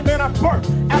it, then I burp,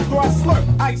 after I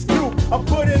slurp, Ice Cube, I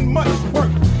put in much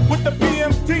work, with the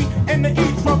BMD and the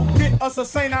E trouble, get us a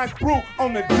St. Ange brew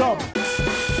on the double.